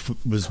thought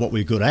was what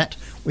we were good at.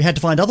 We had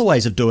to find other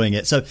ways of doing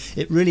it. So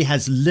it really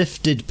has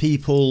lifted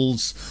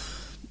people's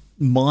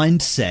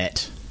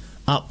mindset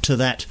up to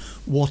that.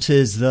 What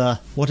is the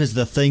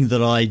thing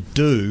that I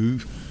do,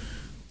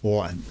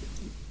 or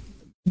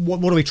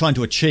what are we trying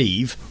to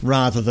achieve,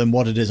 rather than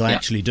what it is I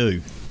actually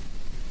do?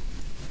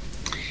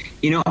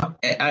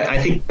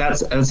 I think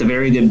that's a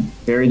very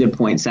good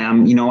point,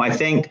 Sam. I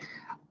think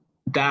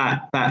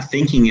that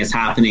thinking is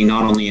happening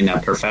not only in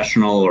a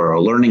professional or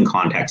a learning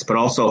context, but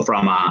also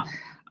from a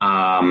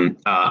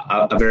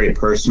very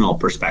personal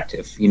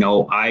perspective.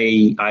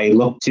 I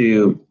look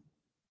to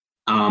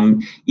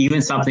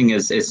even something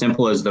as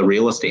simple as the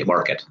real estate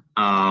market.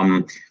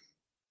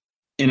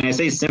 And I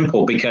say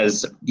simple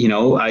because,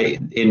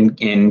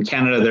 in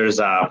Canada, there's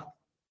a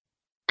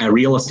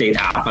real estate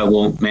app. I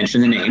won't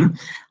mention the name,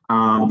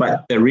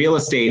 but the real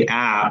estate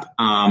app,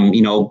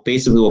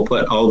 basically will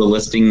put all the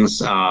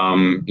listings,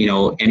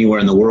 anywhere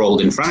in the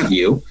world in front of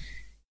you.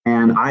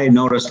 And I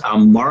noticed a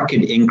marked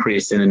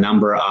increase in the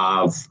number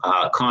of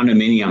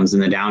condominiums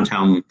in the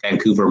downtown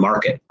Vancouver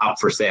market up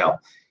for sale.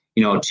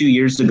 2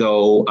 years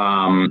ago,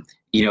 a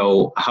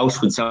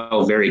house would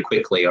sell very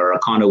quickly, or a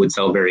condo would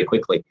sell very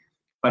quickly.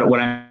 But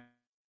what I'm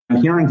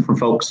hearing from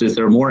folks is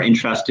they're more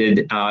interested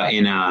in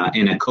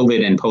a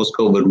COVID and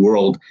post-COVID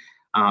world.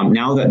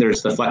 Now that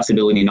there's the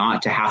flexibility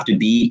not to have to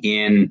be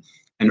in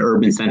an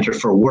urban center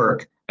for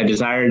work, a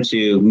desire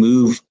to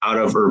move out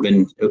of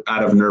an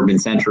urban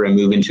center and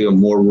move into a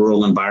more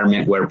rural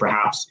environment where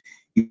perhaps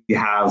you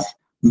have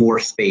more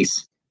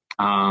space,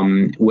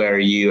 where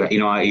you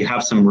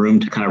have some room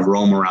to kind of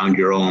roam around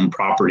your own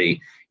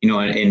property.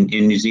 In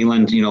New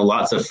Zealand,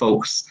 lots of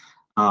folks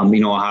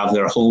have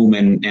their home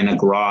and a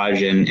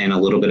garage and a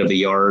little bit of a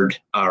yard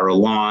or a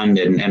lawn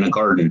and a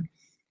garden.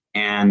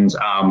 And,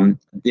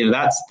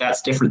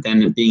 that's different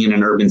than being in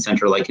an urban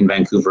center like in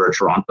Vancouver or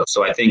Toronto.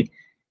 So I think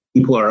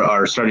people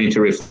are starting to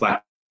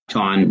reflect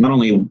on not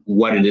only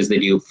what it is they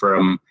do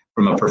from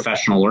a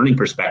professional learning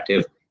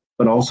perspective,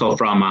 but also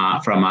from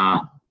a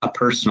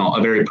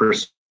very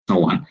personal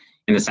one,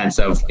 in the sense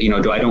of,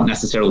 I don't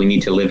necessarily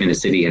need to live in a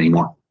city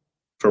anymore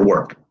for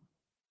work.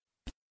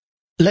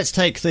 Let's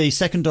take the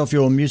second of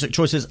your music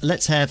choices.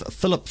 Let's have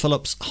Philip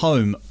Phillips'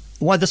 Home.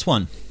 Why this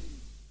one?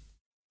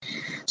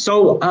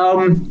 So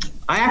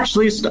I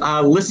actually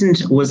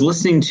was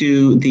listening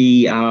to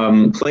the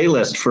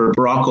playlist for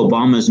Barack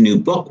Obama's new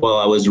book while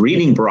I was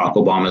reading Barack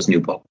Obama's new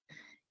book.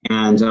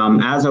 And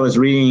as I was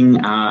reading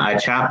a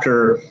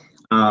chapter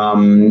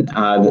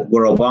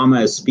where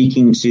Obama is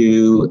speaking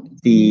to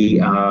the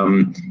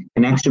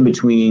connection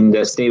between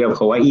the state of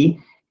Hawaii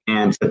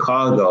and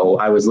Chicago,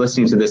 I was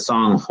listening to this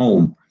song,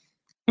 Home.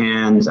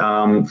 And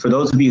for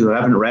those of you who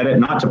haven't read it,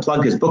 not to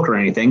plug his book or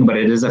anything, but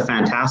it is a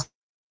fantastic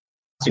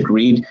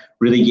read,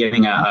 really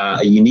giving a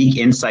unique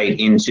insight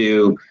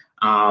into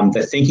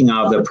the thinking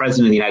of the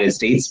President of the United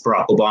States,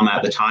 Barack Obama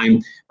at the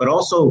time, but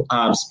also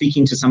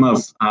speaking to some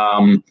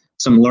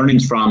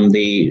learnings from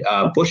the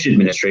Bush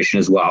administration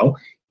as well,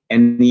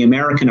 and the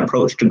American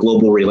approach to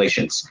global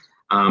relations.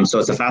 So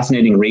it's a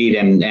fascinating read,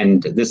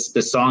 and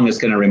this song is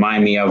going to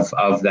remind me of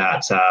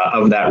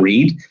that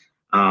read,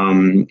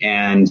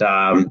 and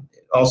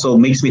also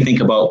makes me think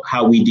about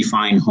how we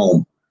define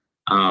home.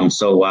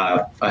 So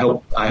I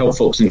hope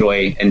folks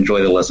enjoy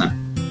the listen.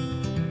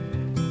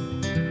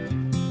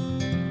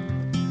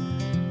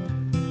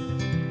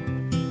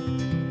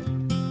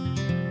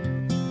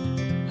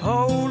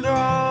 Hold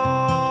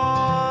on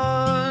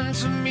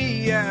to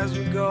me as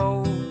we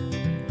go,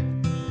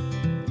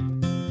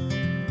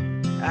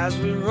 as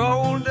we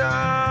roll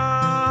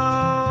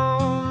down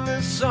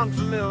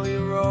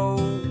familiar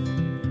road.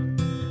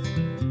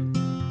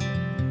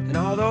 And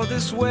although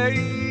this wave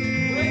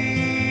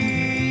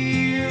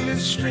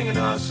is stringing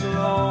us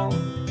along,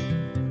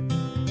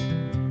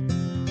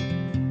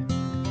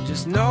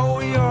 just know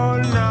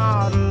you're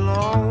not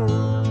alone,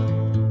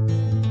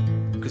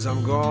 'cause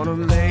I'm gonna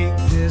make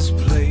this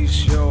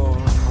place your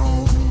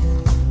home.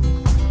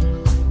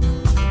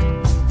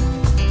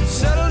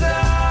 Settle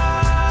down,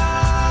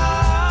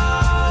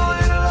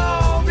 it'll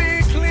all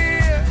be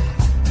clear.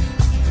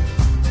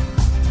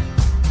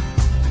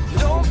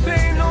 Don't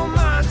pay no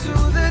mind to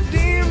the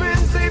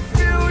demons, they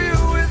fill you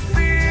with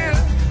fear.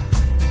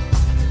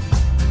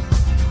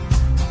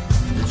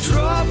 The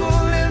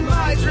trouble it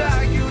might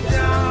drag you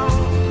down.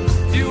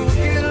 You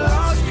get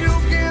lost, you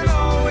can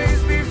always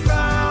be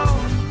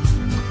found.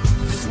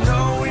 Just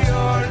know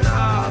you're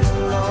not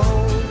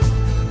alone,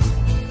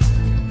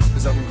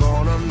 'cause I'm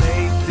gonna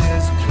make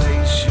this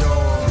place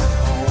your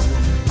home.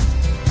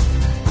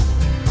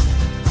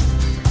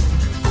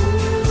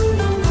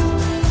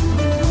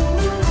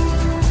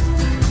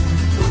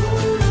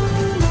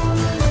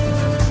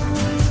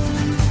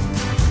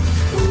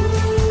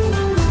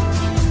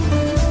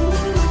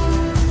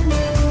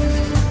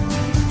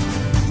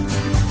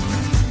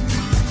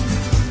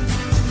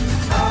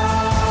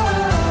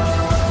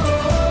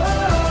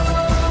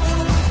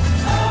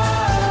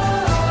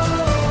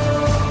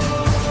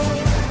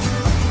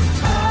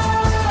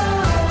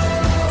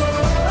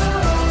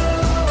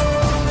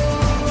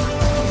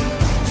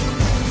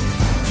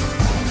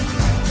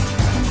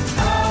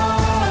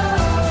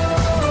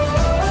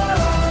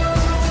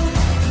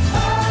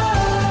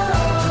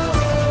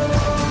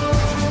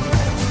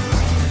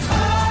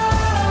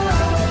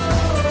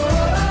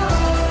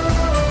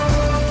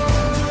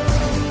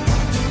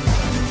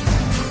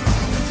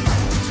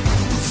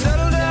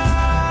 Settle down,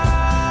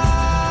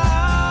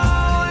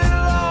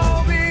 it'll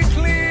all be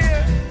clear.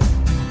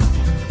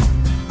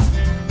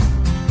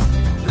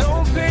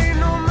 Don't pay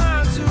no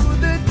mind to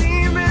the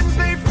demons,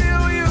 they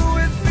fill you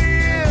with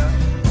fear.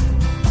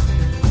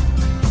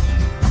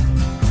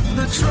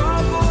 The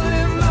trouble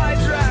it might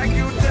drag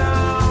you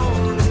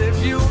down, and if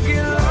you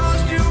get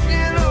lost, you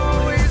can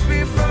always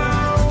be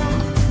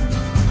found.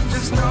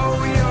 Just know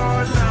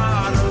you're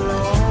not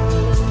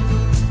alone,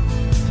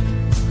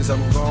 'cause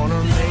I'm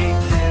gonna make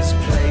this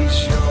place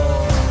your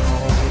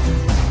home.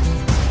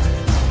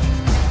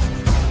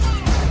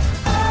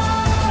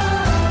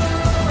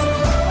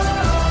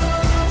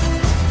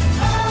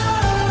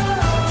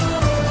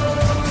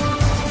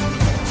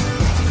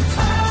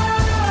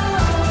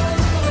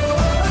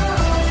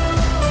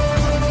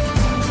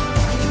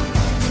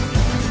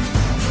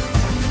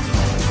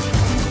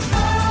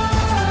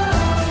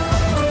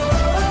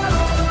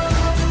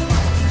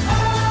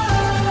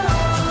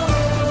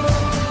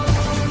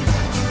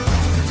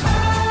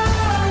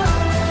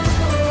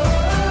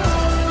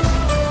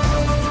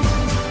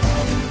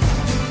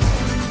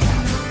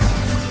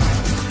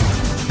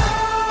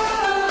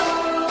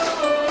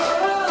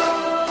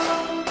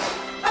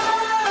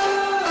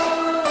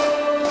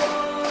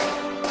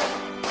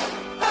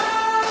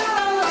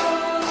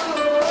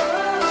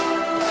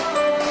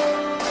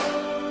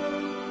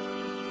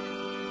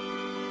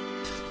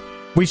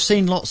 We've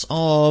seen lots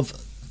of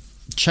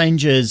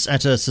changes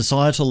at a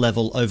societal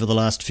level over the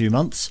last few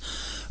months.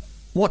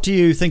 What do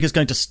you think is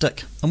going to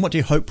stick, and what do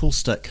you hope will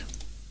stick?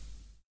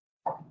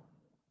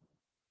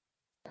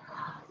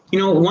 You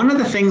know, one of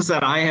the things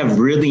that I have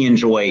really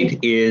enjoyed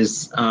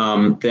is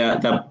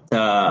the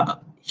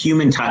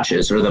human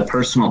touches, or the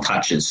personal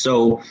touches.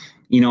 So,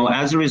 you know,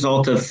 as a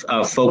result of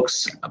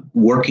folks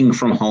working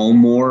from home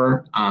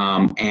more,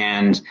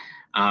 and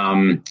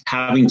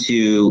having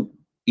to,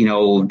 you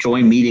know,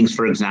 join meetings,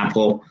 for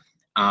example,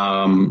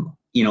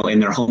 you know, in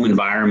their home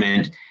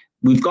environment,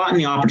 we've gotten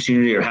the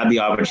opportunity, or had the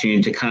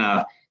opportunity, to kind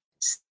of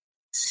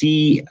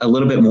see a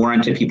little bit more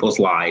into people's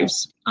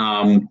lives,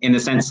 in the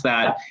sense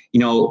that, you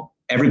know,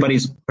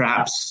 everybody's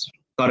perhaps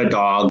got a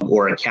dog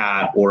or a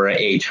cat or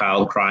a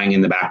child crying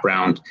in the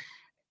background.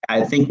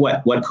 I think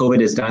what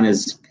COVID has done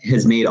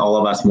has made all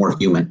of us more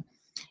human.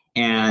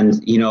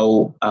 And, you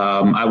know,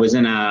 I was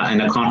in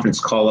a conference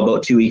call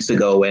about 2 weeks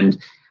ago, and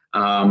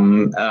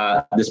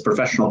this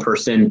professional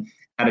person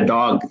had a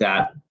dog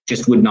that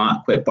just would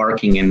not quit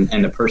barking.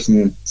 And the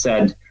person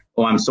said,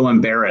 "Oh, I'm so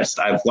embarrassed.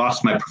 I've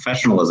lost my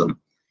professionalism."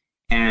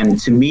 And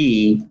to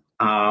me,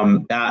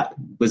 that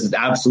was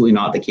absolutely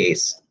not the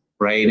case,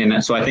 right?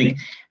 And so I think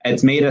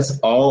it's made us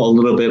all a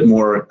little bit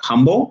more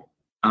humble,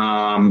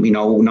 you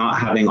know, not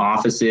having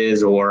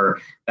offices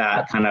or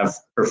that kind of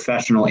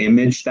professional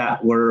image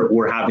that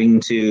we're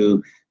having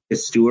to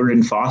steward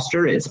and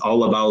foster. It's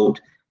all about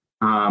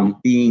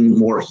being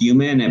more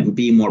human and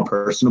being more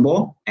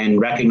personable, and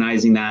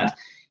recognizing that,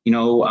 you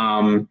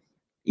know,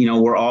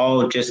 we're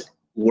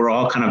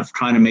all kind of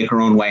trying to make our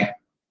own way.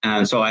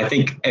 And so I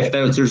think if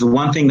there's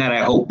one thing that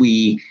I hope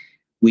we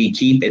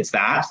keep, it's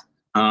that.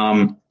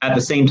 At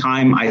the same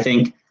time, I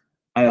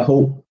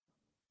hope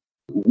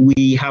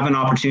we have an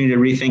opportunity to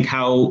rethink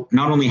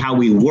not only how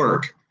we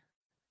work,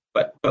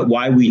 but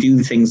why we do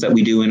the things that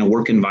we do in a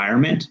work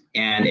environment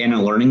and in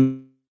a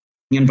learning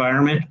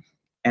environment.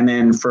 And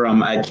then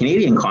from a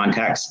Canadian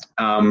context,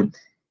 our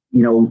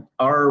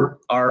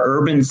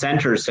urban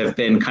centers have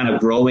been kind of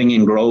growing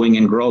and growing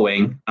and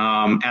growing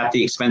at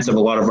the expense of a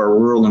lot of our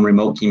rural and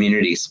remote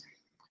communities.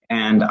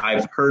 And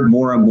I've heard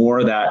more and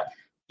more that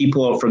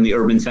people from the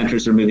urban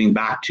centers are moving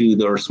back to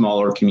their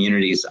smaller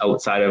communities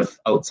outside of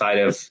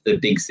the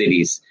big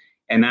cities.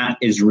 And that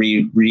is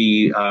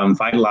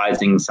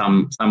revitalizing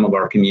some of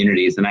our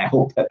communities. And I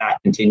hope that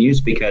continues,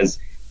 because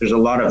there's a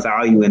lot of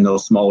value in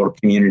those smaller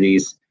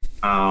communities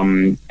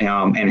and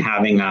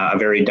having a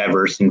very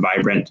diverse and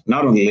vibrant,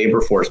 not only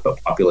labor force,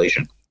 but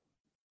population.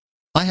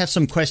 I have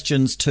some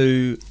questions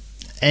to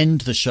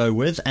end the show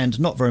with, and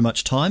not very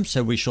much time,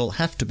 so we shall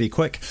have to be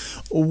quick.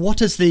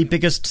 What is the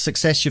biggest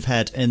success you've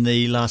had in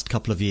the last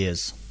couple of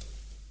years?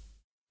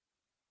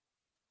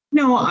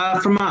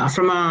 From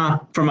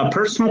a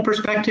personal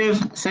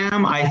perspective,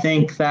 Sam, I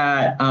think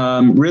that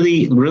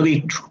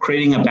really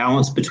creating a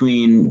balance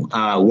between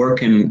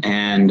work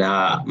and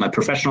my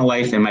professional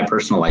life and my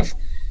personal life,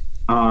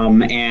 working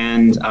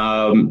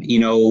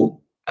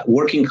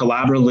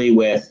collaboratively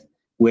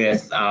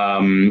with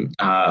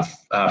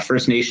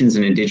First Nations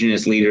and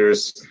Indigenous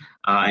leaders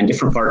in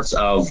different parts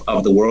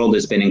of the world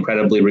has been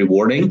incredibly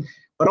rewarding.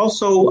 But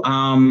also,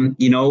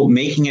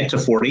 making it to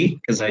 40,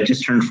 because I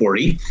just turned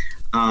 40.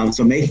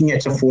 So making it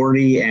to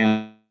 40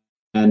 and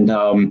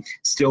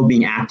still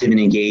being active and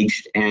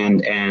engaged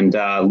and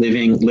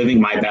living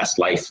my best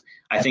life.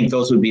 I think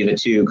those would be the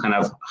two kind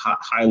of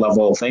high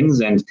level things.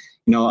 And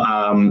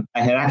I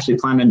had actually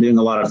planned on doing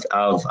a lot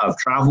of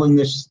traveling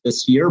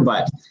this year,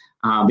 but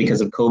because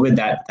of COVID,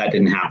 that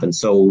didn't happen.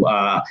 So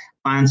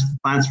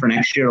plans for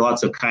next year: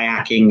 lots of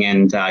kayaking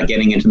and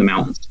getting into the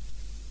mountains.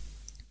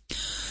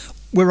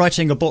 We're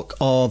writing a book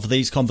of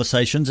these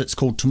conversations. It's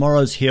called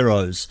Tomorrow's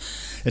Heroes.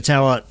 It's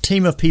our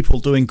team of people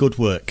doing good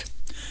work.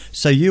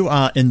 So you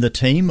are in the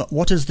team.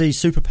 What is the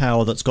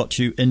superpower that's got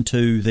you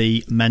into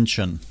the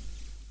mansion?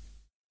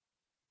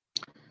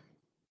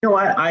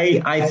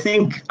 I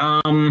think,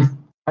 trying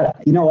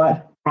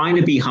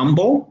to be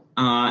humble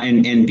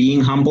and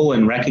being humble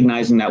and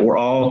recognizing that we're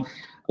all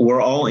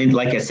in,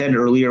 like I said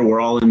earlier,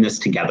 we're all in this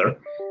together.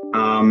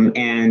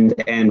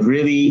 And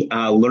really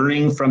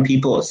learning from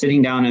people,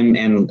 sitting down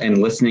and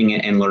listening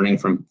and learning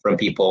from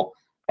people,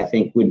 I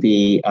think would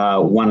be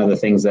one of the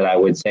things that I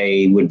would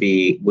say would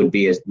be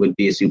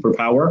a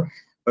superpower.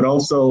 But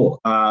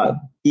also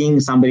being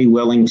somebody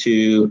willing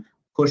to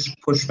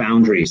push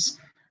boundaries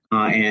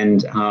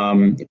and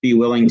be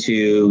willing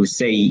to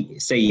say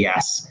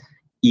yes,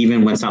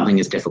 even when something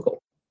is difficult.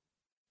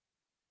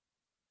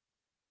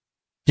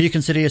 Do you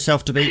consider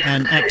yourself to be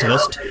an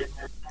activist?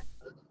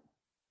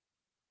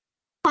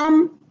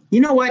 You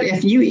know what?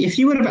 If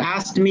you would have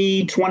asked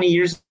me 20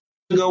 years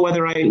ago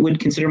whether I would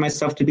consider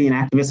myself to be an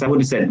activist, I would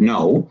have said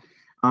no.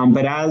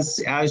 But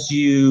as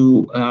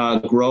you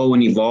grow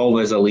and evolve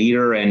as a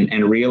leader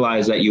and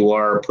realize that you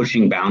are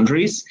pushing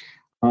boundaries,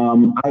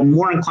 I'm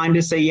more inclined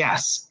to say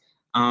yes.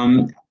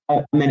 I'm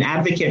an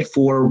advocate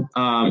for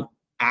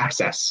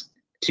access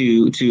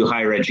to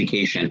higher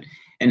education,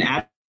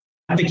 an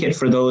advocate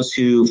for those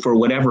who, for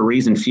whatever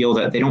reason, feel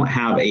that they don't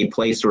have a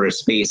place or a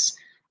space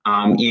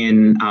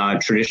in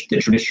the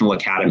traditional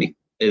academy.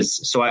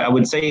 So I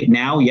would say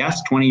now,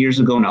 yes. 20 years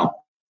ago, no.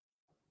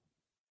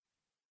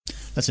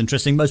 That's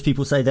interesting. Most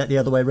people say that the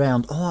other way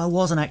around. Oh, I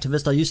was an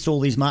activist. I used to all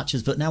these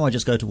marches, but now I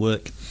just go to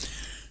work.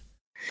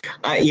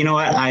 You know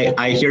what?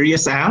 I hear you,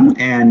 Sam.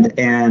 And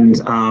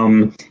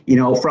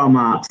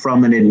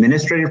from an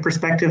administrative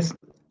perspective,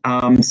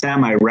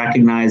 Sam, I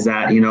recognize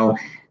that,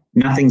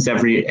 nothing's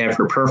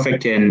ever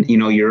perfect. And,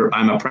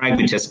 I'm a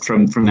pragmatist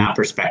from that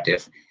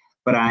perspective.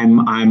 But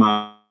I'm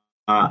a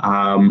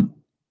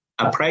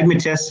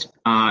pragmatist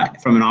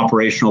from an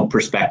operational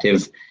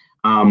perspective.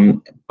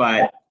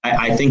 But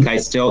I think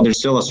there's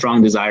still a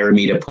strong desire in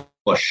me to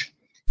push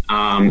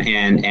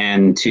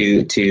and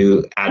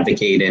to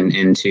advocate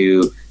and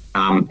to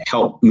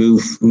help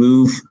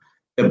move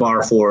the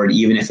bar forward,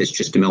 even if it's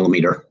just a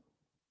millimeter.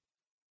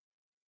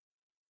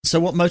 So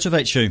what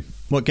motivates you?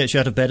 What gets you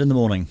out of bed in the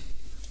morning?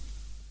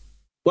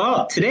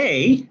 Well,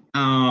 today,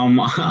 on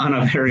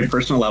a very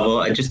personal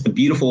level, just the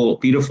beautiful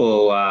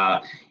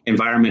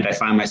environment I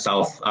find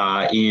myself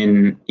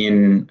in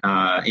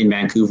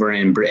Vancouver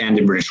and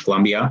in British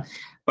Columbia.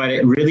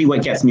 But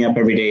what gets me up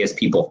every day is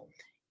people,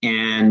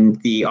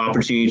 and the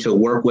opportunity to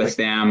work with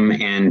them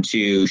and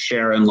to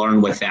share and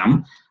learn with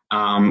them.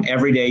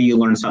 Every day you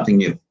learn something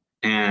new,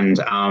 and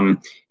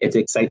it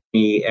excites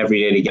me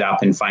every day to get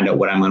up and find out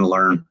what I'm going to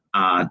learn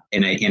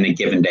in a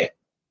given day.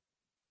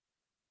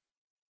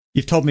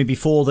 You've told me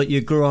before that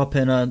you grew up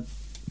in a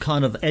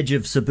kind of edge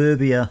of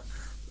suburbia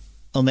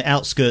on the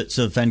outskirts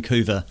of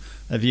Vancouver.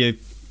 Have you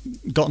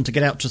gotten to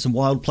get out to some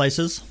wild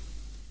places?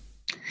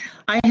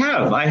 I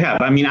have.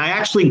 I mean, I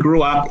actually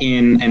grew up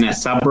in a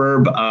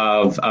suburb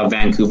of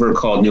Vancouver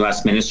called New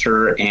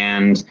Westminster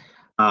and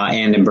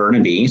in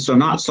Burnaby, so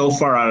not so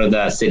far out of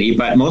the city,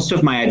 but most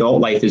of my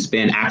adult life has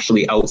been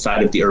actually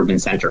outside of the urban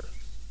center.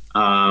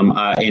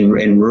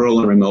 in rural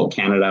and remote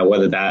Canada,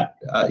 whether that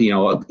be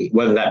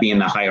in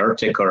the high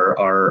Arctic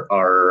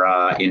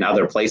or in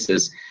other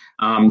places.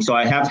 So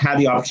I have had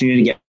the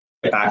opportunity to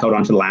get back out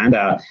onto the land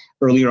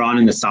earlier on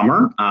in the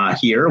summer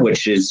here,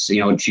 which is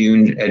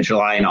June,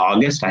 July, and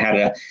August. I had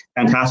a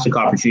fantastic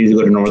opportunity to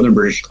go to northern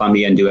British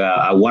Columbia and do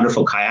a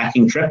wonderful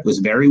kayaking trip. It was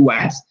very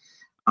wet,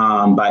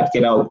 but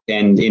get out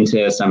and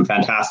into some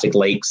fantastic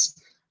lakes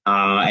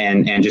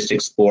and just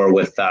explore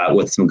with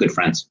some good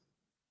friends.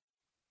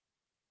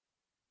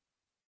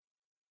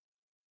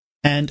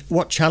 And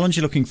what challenge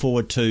are you looking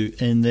forward to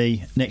in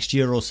the next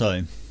year or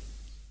so?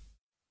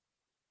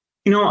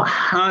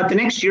 The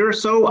next year or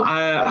so,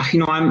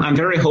 I'm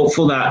very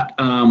hopeful that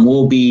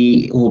we'll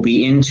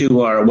be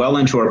into our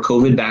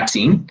COVID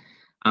vaccine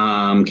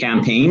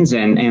campaigns,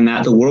 and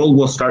that the world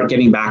will start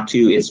getting back to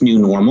its new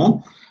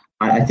normal.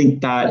 I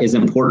think that is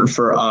important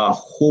for a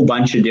whole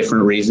bunch of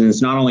different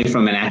reasons, not only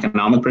from an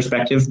economic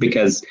perspective,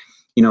 because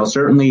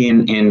certainly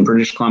in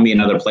British Columbia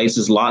and other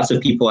places, lots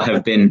of people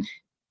have been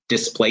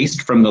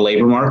displaced from the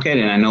labor market,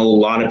 and I know a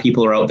lot of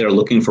people are out there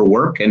looking for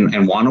work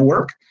and want to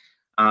work.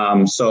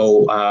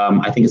 So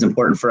I think it's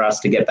important for us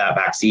to get that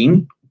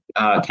vaccine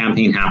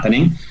campaign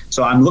happening.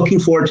 So I'm looking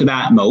forward to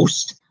that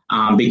most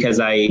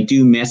because I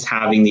do miss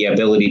having the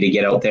ability to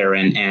get out there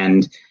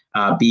and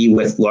be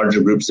with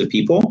larger groups of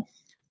people.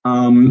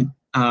 On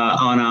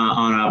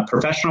a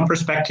professional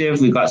perspective,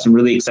 we've got some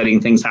really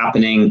exciting things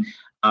happening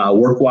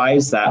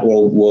work-wise that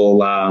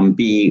will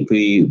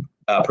be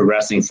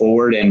progressing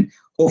forward, and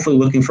hopefully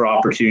looking for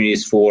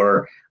opportunities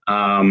for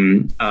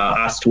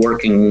us to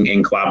work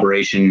in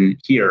collaboration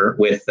here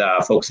with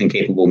folks in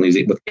Capable New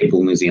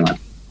Zealand.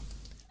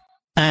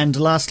 And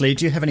lastly,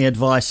 do you have any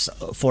advice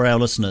for our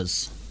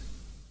listeners?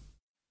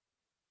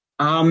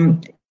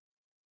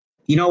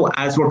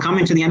 As we're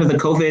coming to the end of the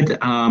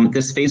COVID,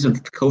 this phase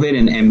of COVID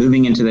and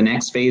moving into the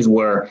next phase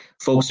where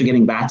folks are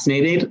getting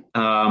vaccinated,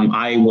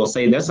 I will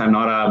say this, I'm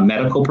not a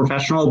medical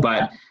professional,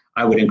 but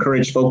I would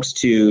encourage folks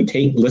to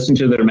listen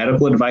to their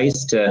medical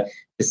advice, to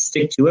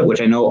stick to it,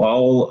 which I know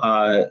all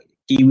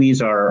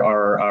Kiwis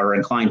are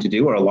inclined to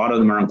do, or a lot of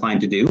them are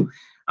inclined to do.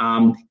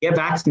 Get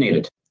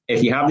vaccinated.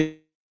 If you have the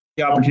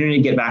opportunity,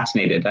 get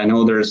vaccinated. I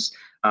know there's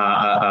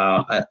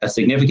a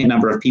significant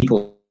number of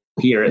people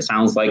here, it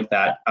sounds like,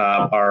 that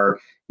are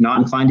not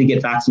inclined to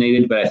get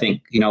vaccinated, but I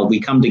think we all need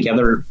to come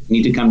together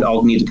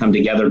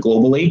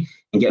globally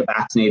and get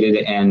vaccinated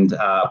and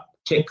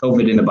kick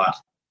COVID in the butt.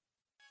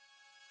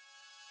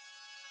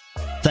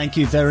 Thank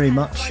you very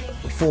much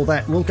for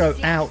that. We'll go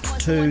out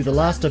to the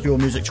last of your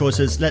music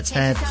choices. Let's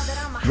have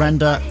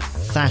Randa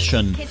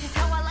Fashion.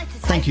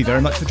 Thank you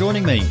very much for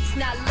joining me.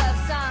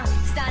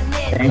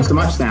 Thanks so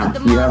much, Sam.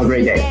 You have a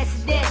great day.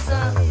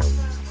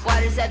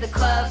 Waters at the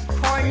club,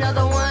 pour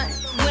another one.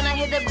 When I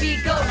hear the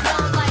beat go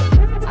down,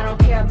 like, I don't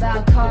care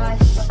about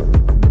cars,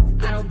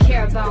 I don't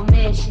care about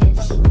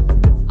mansions.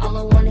 All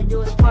I wanna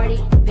do is party,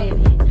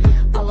 baby.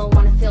 All I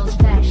wanna feel is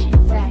fashion.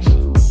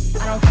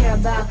 I don't care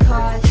about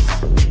cars,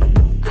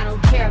 I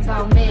don't care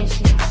about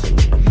mansions.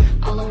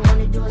 All I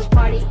wanna do is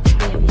party,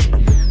 baby.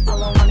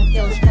 All I wanna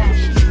feel is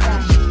fashion.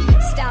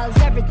 Style is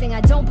everything,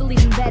 I don't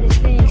believe in better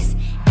things.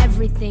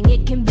 Everything,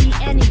 it can be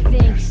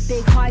anything.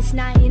 Big hearts,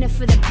 not in it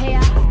for the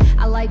payoff.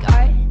 I like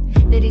art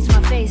that eats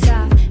my face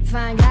off.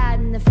 Find God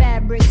in the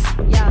fabrics,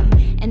 yeah.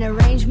 An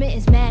arrangement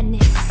is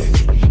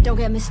madness. Don't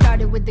get me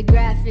started with the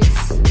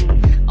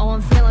graphics. Oh,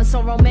 I'm feeling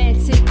so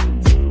romantic.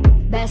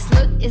 Best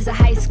look is a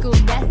high school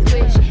death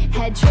wish.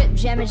 Head trip,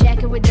 jammer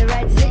jacket with the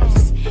red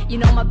zips. You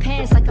know my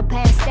pants like a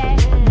past that.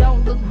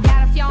 Don't look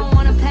down if y'all don't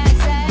wanna pass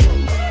that.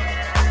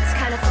 It's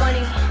kinda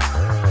funny.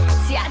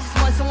 See, I just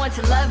want someone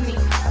to love me.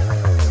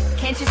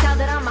 Can't you tell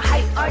that I'm a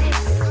hype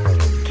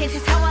artist? Can't you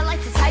tell I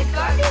like to type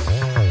garbage?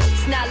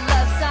 It's not a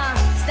love song,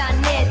 it's not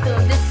an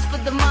anthem. This is for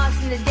the moms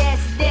and the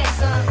dads to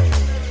dance on.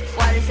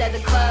 Waters at the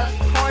club,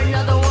 pour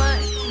another one.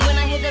 When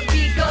I hear the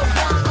beat go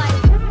down,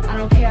 like, I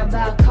don't care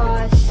about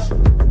cars,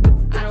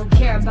 I don't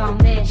care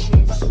about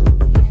mansions.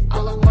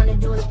 All I wanna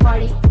do is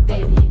party,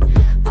 baby.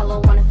 All I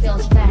wanna feel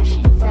is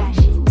fashion.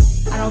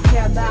 I don't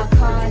care about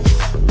cars,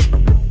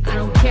 I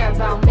don't care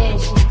about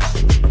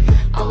mansions.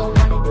 All I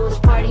wanna do is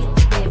party,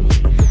 baby.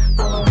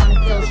 All I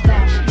wanna feel is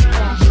fashion.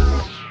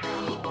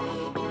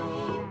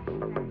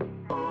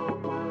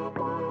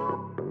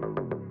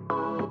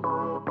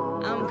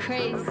 I'm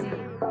crazy.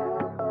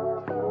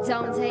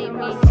 Don't take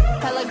me.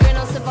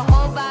 Pellegrino, sip a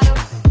whole bottle.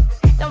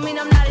 Don't mean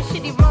I'm not a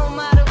shitty role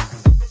model.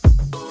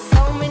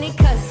 So many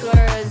cuss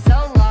words,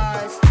 oh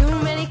Lars,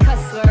 too many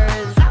cuss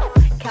words. Oh,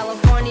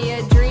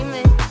 California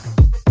dreaming.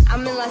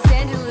 I'm in Los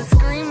Angeles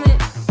screaming.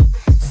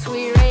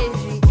 Sweet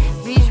Reggie,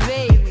 beach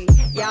baby,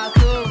 y'all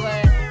cool,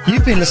 but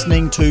You've been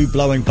listening to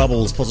Blowing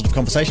Bubbles, positive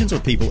conversations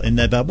with people in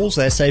their bubbles,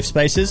 their safe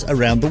spaces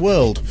around the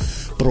world.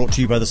 Brought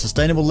to you by the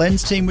Sustainable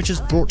Lens team, which is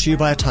brought to you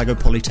by Otago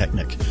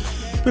Polytechnic.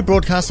 We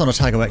broadcast on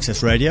Otago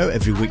Access Radio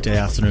every weekday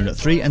afternoon at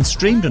 3 and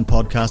streamed and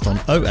podcast on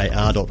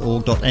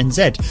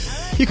oar.org.nz.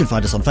 You can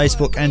find us on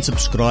Facebook and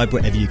subscribe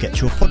wherever you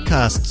get your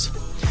podcasts.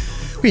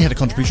 We had a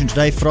contribution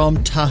today from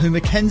Tahu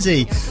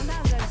McKenzie.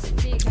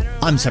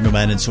 I'm Samuel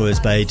Mann in Sawyers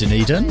Bay,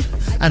 Dunedin,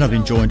 and I've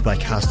been joined by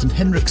Karsten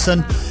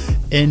Henriksen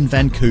in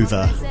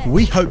Vancouver.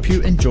 We hope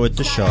you enjoyed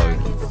the show.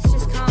 It's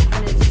just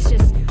confidence. It's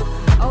just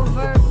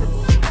over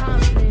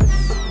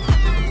confidence.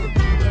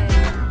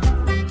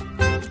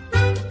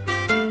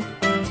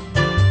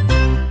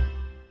 Yeah.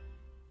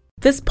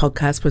 This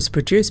podcast was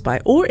produced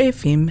by OAR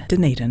FM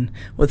Dunedin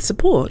with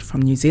support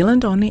from New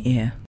Zealand On the Air.